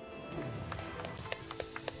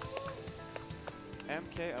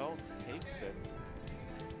 MKL takes it.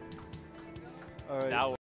 All right. Now